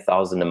expecting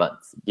 1,000 a month.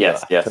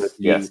 Yes.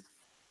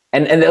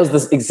 And that was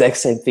the exact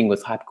same thing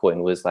with Hypecoin.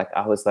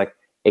 I was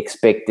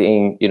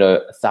expecting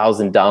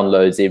 1,000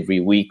 downloads every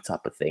week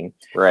type of thing.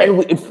 Right.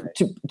 And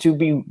to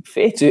be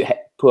fair to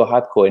poor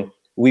Hypecoin,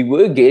 we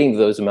were getting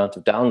those amount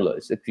of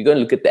downloads. If you're going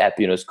to look at the app,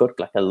 it's got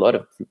like a lot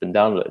of flipping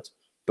downloads.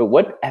 But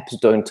what apps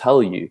don't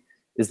tell you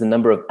is the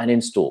number of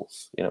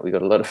uninstalls. We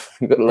got a lot of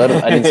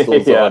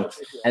uninstalls on,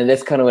 and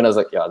that's kind of when I was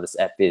like, yeah, this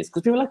app is,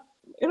 because people are like,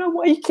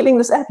 why are you killing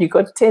this app? You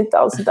got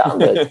 10,000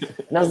 downloads,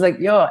 and I was like,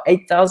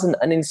 8,000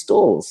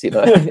 uninstalls.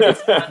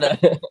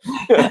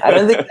 I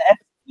don't think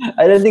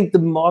I don't think the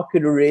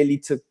market really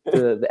took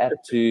the app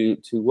too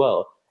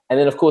well. And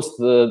then of course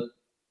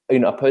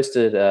I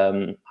posted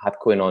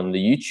Hypecoin on the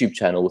YouTube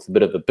channel with a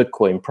bit of a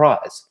Bitcoin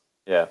prize.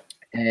 Yeah.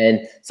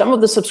 And some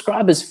of the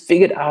subscribers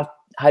figured out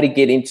how to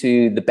get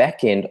into the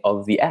back end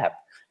of the app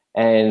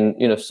and,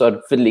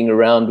 started fiddling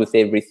around with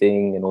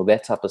everything and all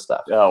that type of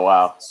stuff. Oh,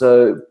 wow.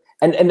 So,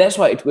 and that's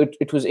why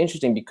it was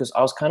interesting, because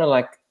I was kind of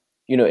like,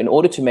 in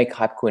order to make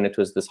Hypecoin, it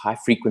was this high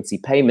frequency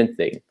payment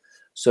thing.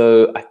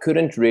 So I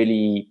couldn't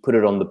really put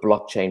it on the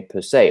blockchain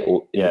per se,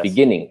 or in the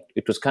beginning.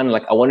 It was kind of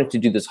like I wanted to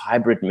do this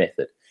hybrid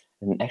method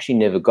and actually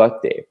never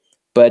got there.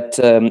 But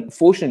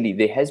fortunately,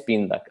 there has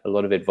been like a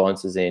lot of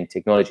advances in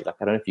technology. Like,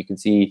 I don't know if you can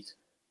see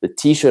the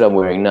T-shirt I'm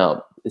wearing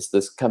now. It's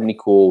this company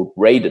called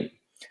Raiden,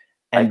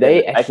 and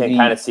I can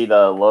kind of see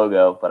the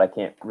logo, but I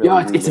can't really.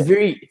 Yeah,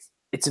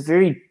 it's a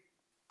very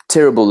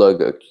terrible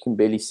logo. You can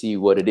barely see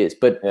what it is.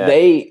 But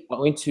I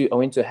went to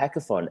a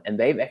hackathon, and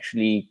they've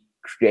actually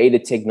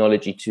created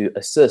technology to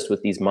assist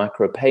with these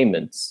micro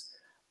payments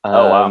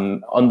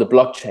on the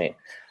blockchain.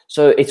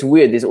 So it's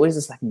weird. There's always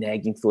this like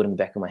nagging thought in the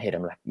back of my head.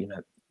 I'm like,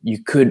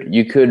 you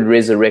could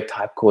resurrect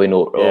Hypecoin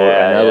or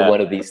another one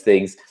of these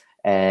things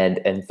and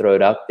throw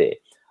it out there.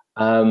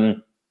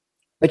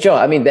 But yeah,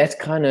 I mean, that's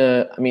kind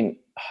of,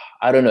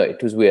 I don't know.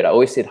 It was weird. I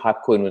always said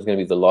Hypecoin was going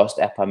to be the last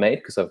app I made,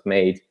 because I've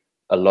made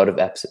a lot of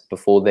apps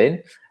before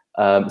then.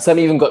 Some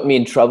even got me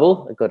in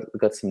trouble. I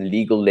got some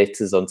legal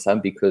letters on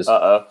some, because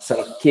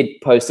some kid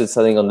posted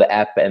something on the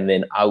app and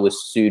then I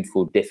was sued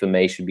for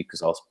defamation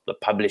because I was the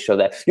publisher of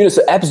that.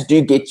 So apps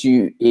do get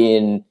you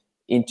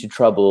into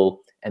trouble,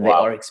 and they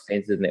are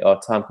expensive and they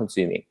are time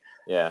consuming.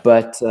 Yeah.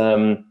 But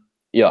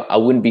I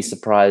wouldn't be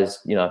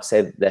surprised. I've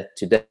said that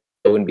today.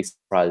 I wouldn't be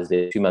surprised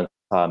if 2 months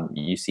time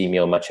you see me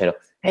on my channel.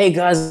 Hey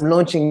guys, I'm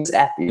launching this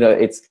app.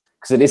 It's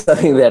because it is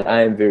something that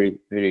I am very,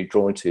 very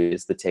drawn to,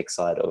 is the tech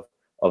side of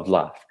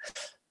life.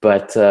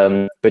 But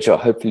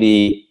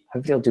hopefully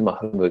I'll do my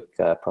homework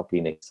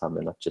properly next time,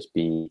 and not just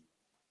be,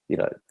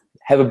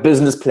 have a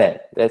business plan.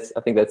 I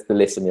think that's the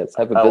lesson. Yes,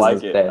 have a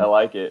business plan. I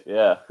like it.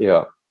 Yeah.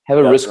 Yeah. Have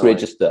a risk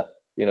register.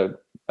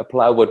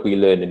 Apply what we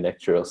learn in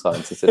actuarial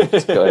science instead of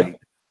just going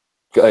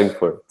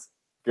for it.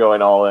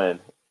 Going all in.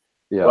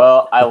 Yeah.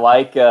 Well, I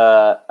like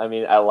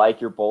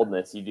your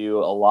boldness. You do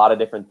a lot of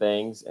different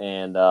things,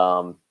 and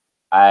I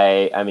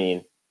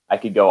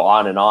could go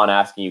on and on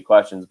asking you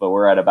questions, but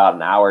we're at about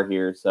an hour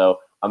here. So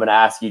I'm going to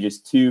ask you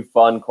just 2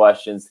 fun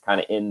questions to kind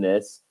of end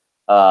this.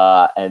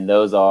 And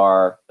those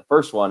are, the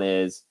first one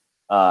is,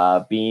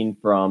 being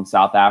from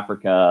South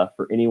Africa,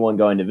 for anyone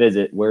going to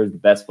visit, where's the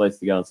best place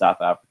to go in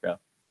South Africa?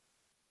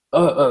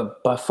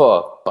 By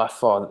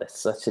far,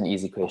 that's such an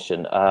easy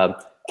question.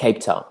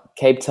 Cape Town.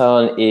 Cape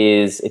Town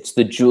it's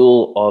the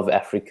jewel of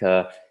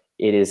Africa.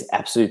 It is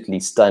absolutely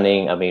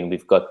stunning.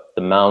 We've got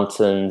the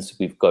mountains,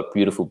 we've got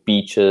beautiful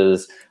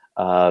beaches.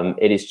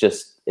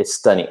 It's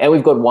stunning. And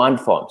we've got wine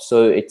farms.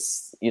 So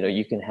it's,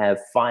 you can have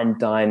fine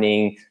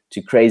dining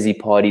to crazy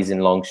parties in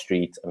Long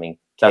Street.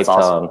 Cape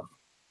Town,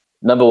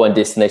 #1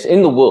 destination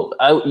in the world.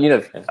 I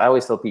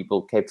always tell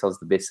people Cape Town's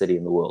the best city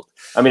in the world.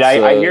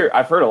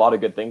 I've heard a lot of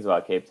good things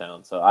about Cape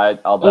Town. So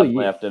I'll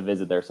definitely have to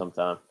visit there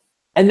sometime.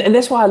 And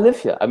that's why I live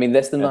here.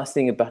 That's the nice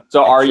thing about.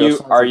 So are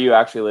you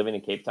actually living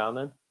in Cape Town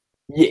then?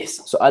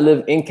 Yes. So I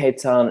live in Cape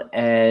Town,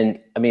 and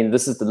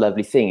this is the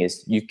lovely thing,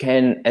 is you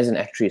can, as an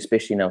actuary,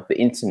 especially now with the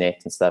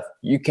internet and stuff,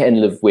 you can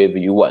live wherever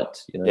you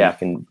want. You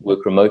can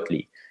work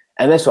remotely.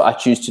 And that's why I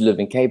choose to live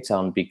in Cape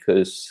Town,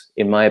 because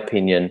in my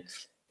opinion,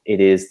 it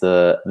is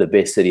the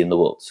best city in the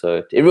world.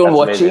 So to everyone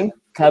watching,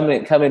 come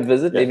and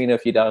visit. Let me know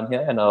if you're down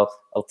here, and I'll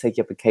take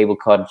you up a cable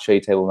car and show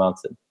you Table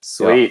Mountain.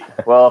 Sweet.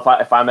 Yeah. Well,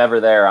 if I'm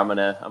ever there, I'm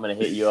gonna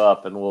hit you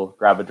up and we'll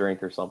grab a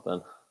drink or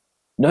something.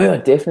 No,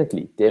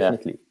 definitely. Yeah.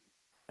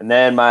 And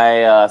then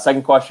my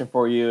second question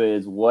for you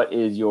is, what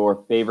is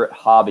your favorite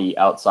hobby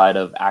outside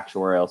of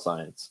actuarial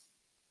science?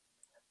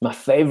 My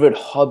favorite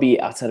hobby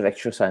outside of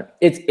actuarial science,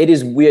 it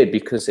is weird,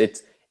 because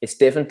it's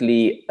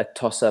definitely a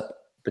toss-up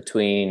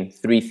between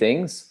 3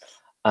 things.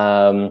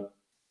 The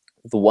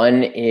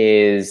one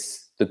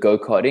is the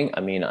go-karting.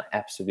 I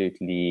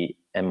absolutely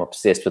am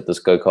obsessed with this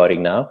go-karting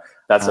now.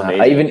 That's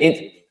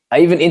amazing. I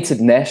even entered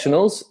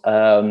nationals.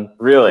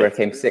 Really? Where I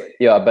came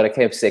but I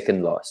came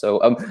second last. So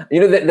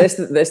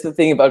that's the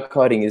thing about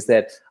karting, is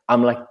that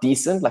I'm like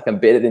decent, like I'm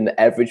better than the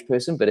average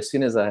person. But as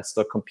soon as I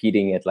start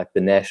competing at like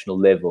the national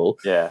level,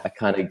 I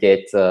kind of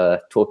get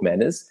taught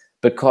manners.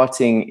 But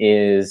karting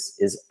is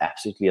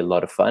absolutely a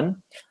lot of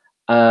fun.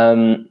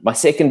 My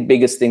second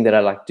biggest thing that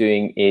I like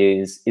doing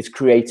is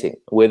creating,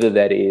 whether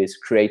that is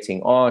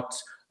creating art,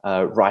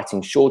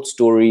 writing short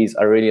stories.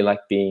 I really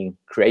like being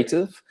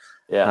creative.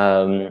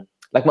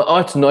 Like, my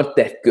art's not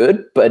that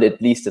good, but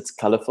at least it's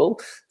colorful.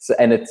 So,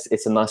 and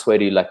it's a nice way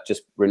to like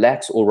just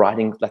relax, or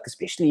writing, like,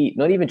 especially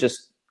not even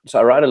just, so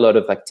I write a lot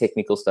of like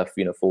technical stuff,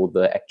 for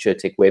the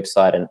ActureTech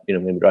website, and,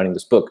 when we're writing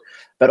this book,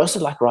 but also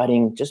like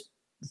writing just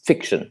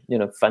fiction,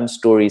 fun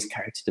stories,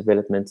 character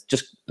development,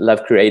 just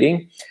love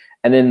creating.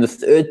 And then the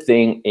third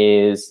thing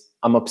is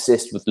I'm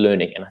obsessed with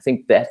learning, and I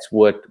think that's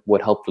what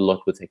helped a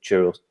lot with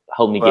actuarial,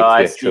 helped me get Well, through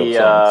I actuarial see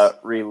science.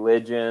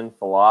 religion,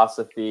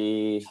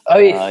 philosophy. Oh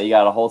yes. You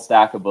got a whole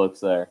stack of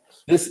books there.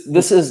 This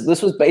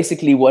was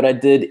basically what I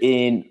did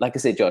in, like I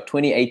said, Joe,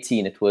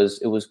 2018. It was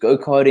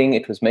go-karting,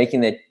 it was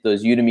making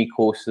those Udemy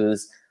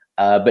courses.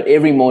 But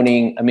every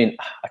morning, I mean,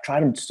 I try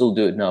to still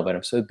do it now, but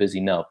I'm so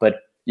busy now. But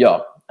yeah,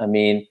 I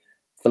mean,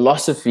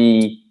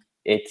 philosophy,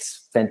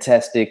 it's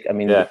fantastic. I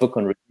mean, the book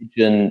on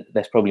religion,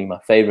 that's probably my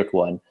favorite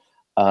one.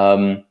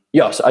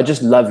 Yeah, so I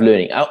just love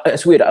learning.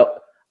 It's weird.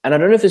 And I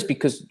don't know if it's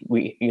because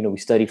we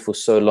studied for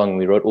so long,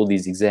 we wrote all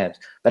these exams,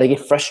 but I get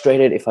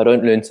frustrated if I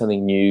don't learn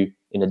something new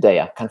in a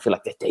day. I kind of feel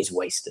like that day's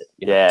wasted.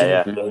 I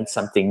didn't learn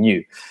something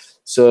new.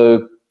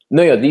 So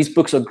no, yeah, these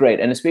books are great.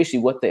 And especially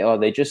what they are,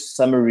 they're just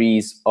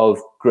summaries of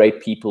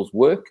great people's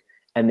work.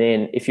 And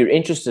then if you're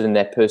interested in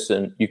that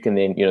person, you can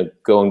then,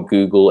 go on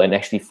Google and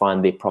actually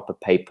find their proper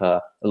paper.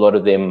 A lot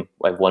of them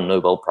have won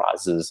Nobel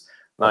Prizes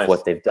of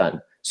what they've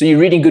done. So you're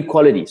reading good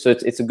quality. So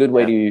it's a good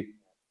way to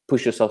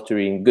push yourself to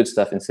reading good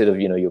stuff instead of,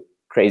 your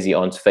crazy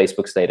aunt's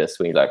Facebook status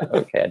where you're like,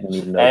 okay, I didn't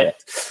even know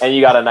that. And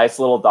you got a nice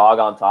little dog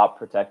on top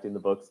protecting the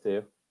books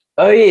too.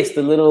 Oh yes,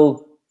 the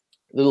little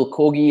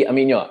corgi. I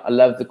mean, yeah, I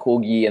love the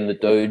corgi and the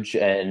Doge,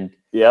 and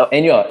yeah,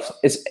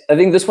 I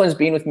think this one's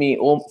been with me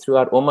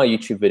throughout all my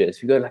YouTube videos.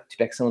 If you go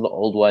back some of the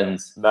old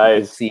ones,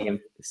 you'll see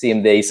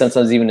him there.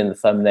 Sometimes even in the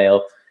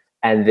thumbnail.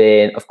 And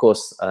then of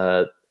course,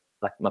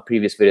 like my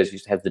previous videos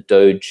used to have the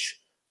Doge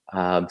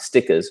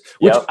stickers,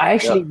 which I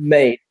actually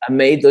made. I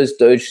made those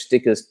Doge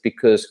stickers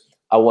because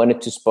I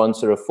wanted to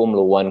sponsor a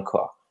Formula One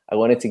car. I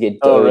wanted to get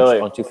Doge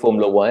onto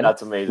Formula One.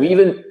 That's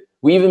amazing.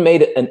 We even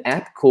made an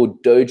app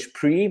called Doge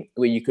Pre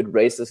where you could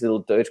race this little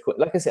Doge coin.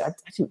 Like I said, I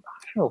don't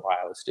know why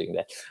I was doing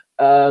that.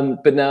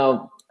 But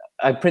now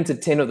I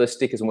printed 10 of those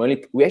stickers, and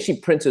we actually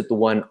printed the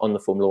one on the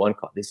Formula One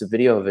car. There's a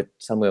video of it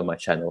somewhere on my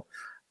channel.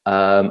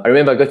 I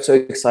remember I got so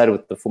excited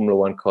with the Formula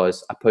One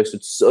cars. I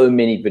posted so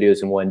many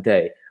videos in one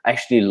day. I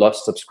actually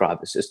lost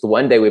subscribers. It's the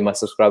one day where my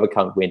subscriber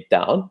count went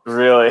down.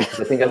 Really? I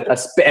think I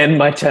spammed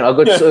my channel.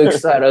 I got so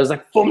excited. I was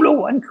like, Formula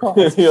One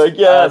cars. You're like,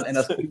 yes. And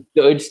I put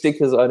Doge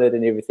stickers on it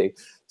and everything.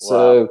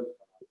 So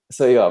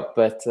yeah,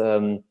 but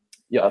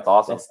yeah, that's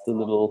awesome. That's the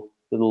little.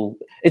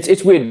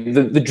 It's weird.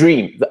 The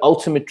dream, the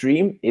ultimate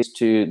dream, is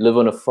to live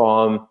on a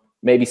farm,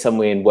 maybe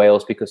somewhere in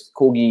Wales, because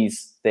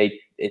corgis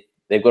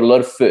they've got a lot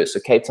of fur. So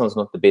Cape Town's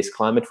not the best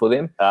climate for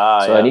them.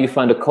 I need to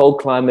find a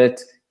cold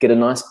climate, get a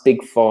nice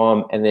big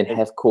farm, and then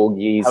have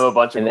corgis. Have a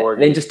bunch of corgis.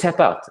 And then just tap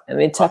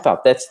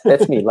out.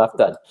 That's me. Life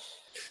done.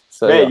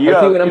 So man,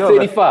 when I'm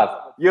 35.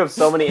 You have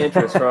so many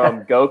interests,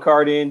 from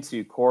go-karting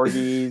to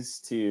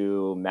corgis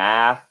to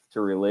math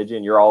to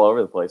religion. You're all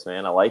over the place,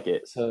 man. I like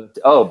it. So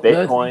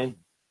Bitcoin.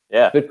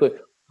 Bitcoin.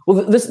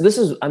 Well, this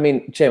is, I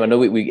mean, Shane, I know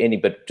we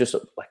ended, but just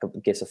like, I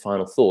guess, a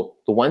final thought.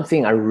 The one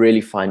thing I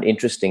really find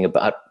interesting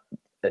about,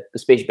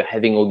 especially by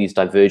having all these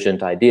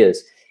divergent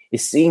ideas,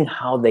 is seeing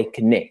how they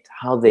connect,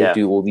 how they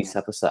do all these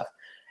type of stuff.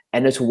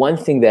 And it's one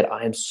thing that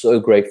I am so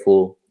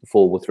grateful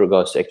for with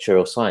regards to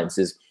actuarial science,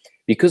 is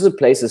because it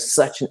places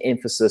such an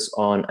emphasis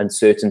on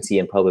uncertainty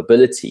and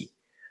probability.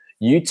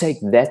 You take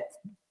that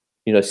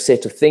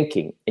set of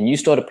thinking and you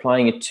start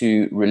applying it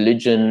to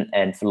religion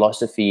and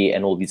philosophy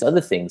and all these other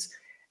things,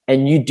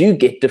 and you do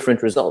get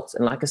different results.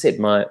 And like I said,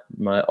 my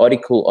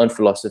article on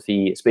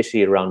philosophy,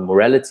 especially around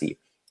morality,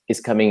 is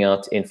coming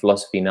out in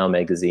Philosophy Now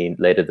magazine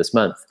later this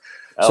month.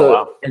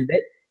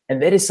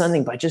 And that is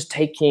something, by just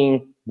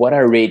taking what I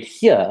read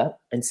here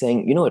and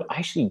saying, you know what, I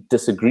actually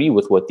disagree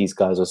with what these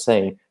guys are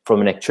saying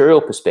from an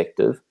actuarial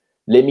perspective.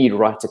 Let me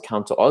write a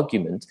counter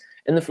argument.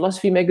 And the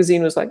Philosophy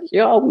magazine was like,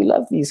 yeah, we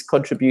love these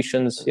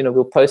contributions.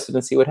 We'll post it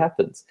and see what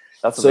happens.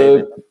 That's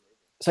amazing.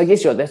 So I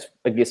guess,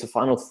 that's, a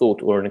final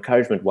thought or an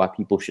encouragement why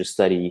people should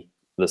study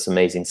this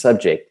amazing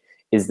subject,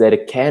 is that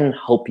it can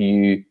help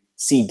you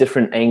see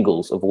different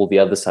angles of all the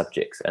other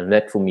subjects. And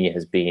that, for me,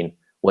 has been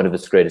one of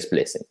its greatest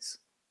blessings.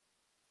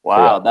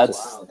 Wow,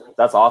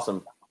 that's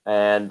awesome.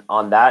 And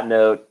on that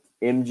note,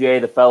 MJ,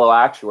 the Fellow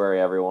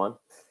Actuary, everyone.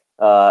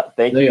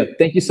 Thank you.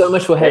 Thank you so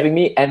much for having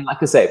me. And like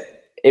I say,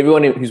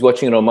 everyone who's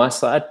watching it on my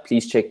side,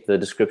 please check the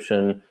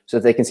description so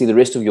that they can see the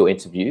rest of your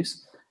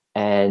interviews.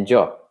 And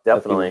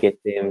definitely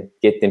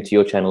get them to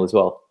your channel as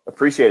well.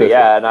 Appreciate it.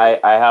 Yeah, and I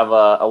have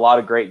a lot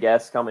of great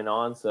guests coming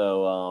on,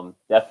 so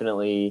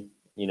definitely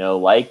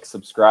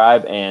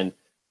subscribe, and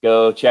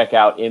go check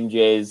out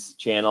MJ's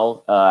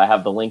channel. I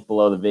have the link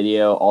below the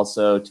video,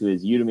 also to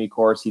his Udemy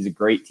course. He's a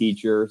great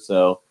teacher,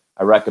 so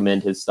I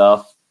recommend his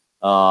stuff.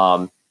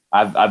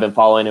 I've been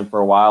following him for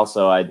a while,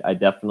 so I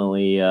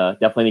definitely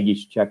think you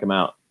should check him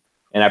out.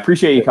 And I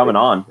appreciate you coming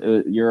on.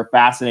 You're a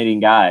fascinating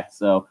guy,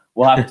 so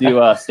we'll have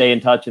to stay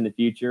in touch in the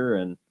future,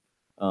 and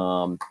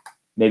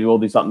maybe we'll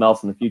do something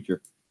else in the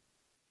future.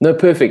 No,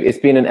 perfect. It's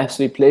been an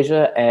absolute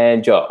pleasure.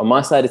 And on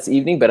my side, it's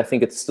evening, but I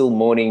think it's still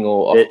morning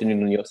or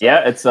afternoon on your side.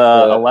 Yeah, it's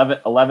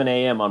 11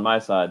 a.m. on my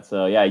side.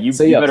 So yeah, you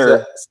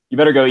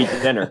better go eat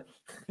dinner.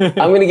 I'm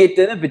gonna get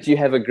dinner, but you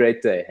have a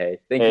great day. Hey,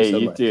 thank you so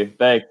much. You too.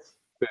 Thanks.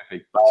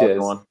 Perfect. Bye, Cheers.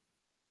 everyone.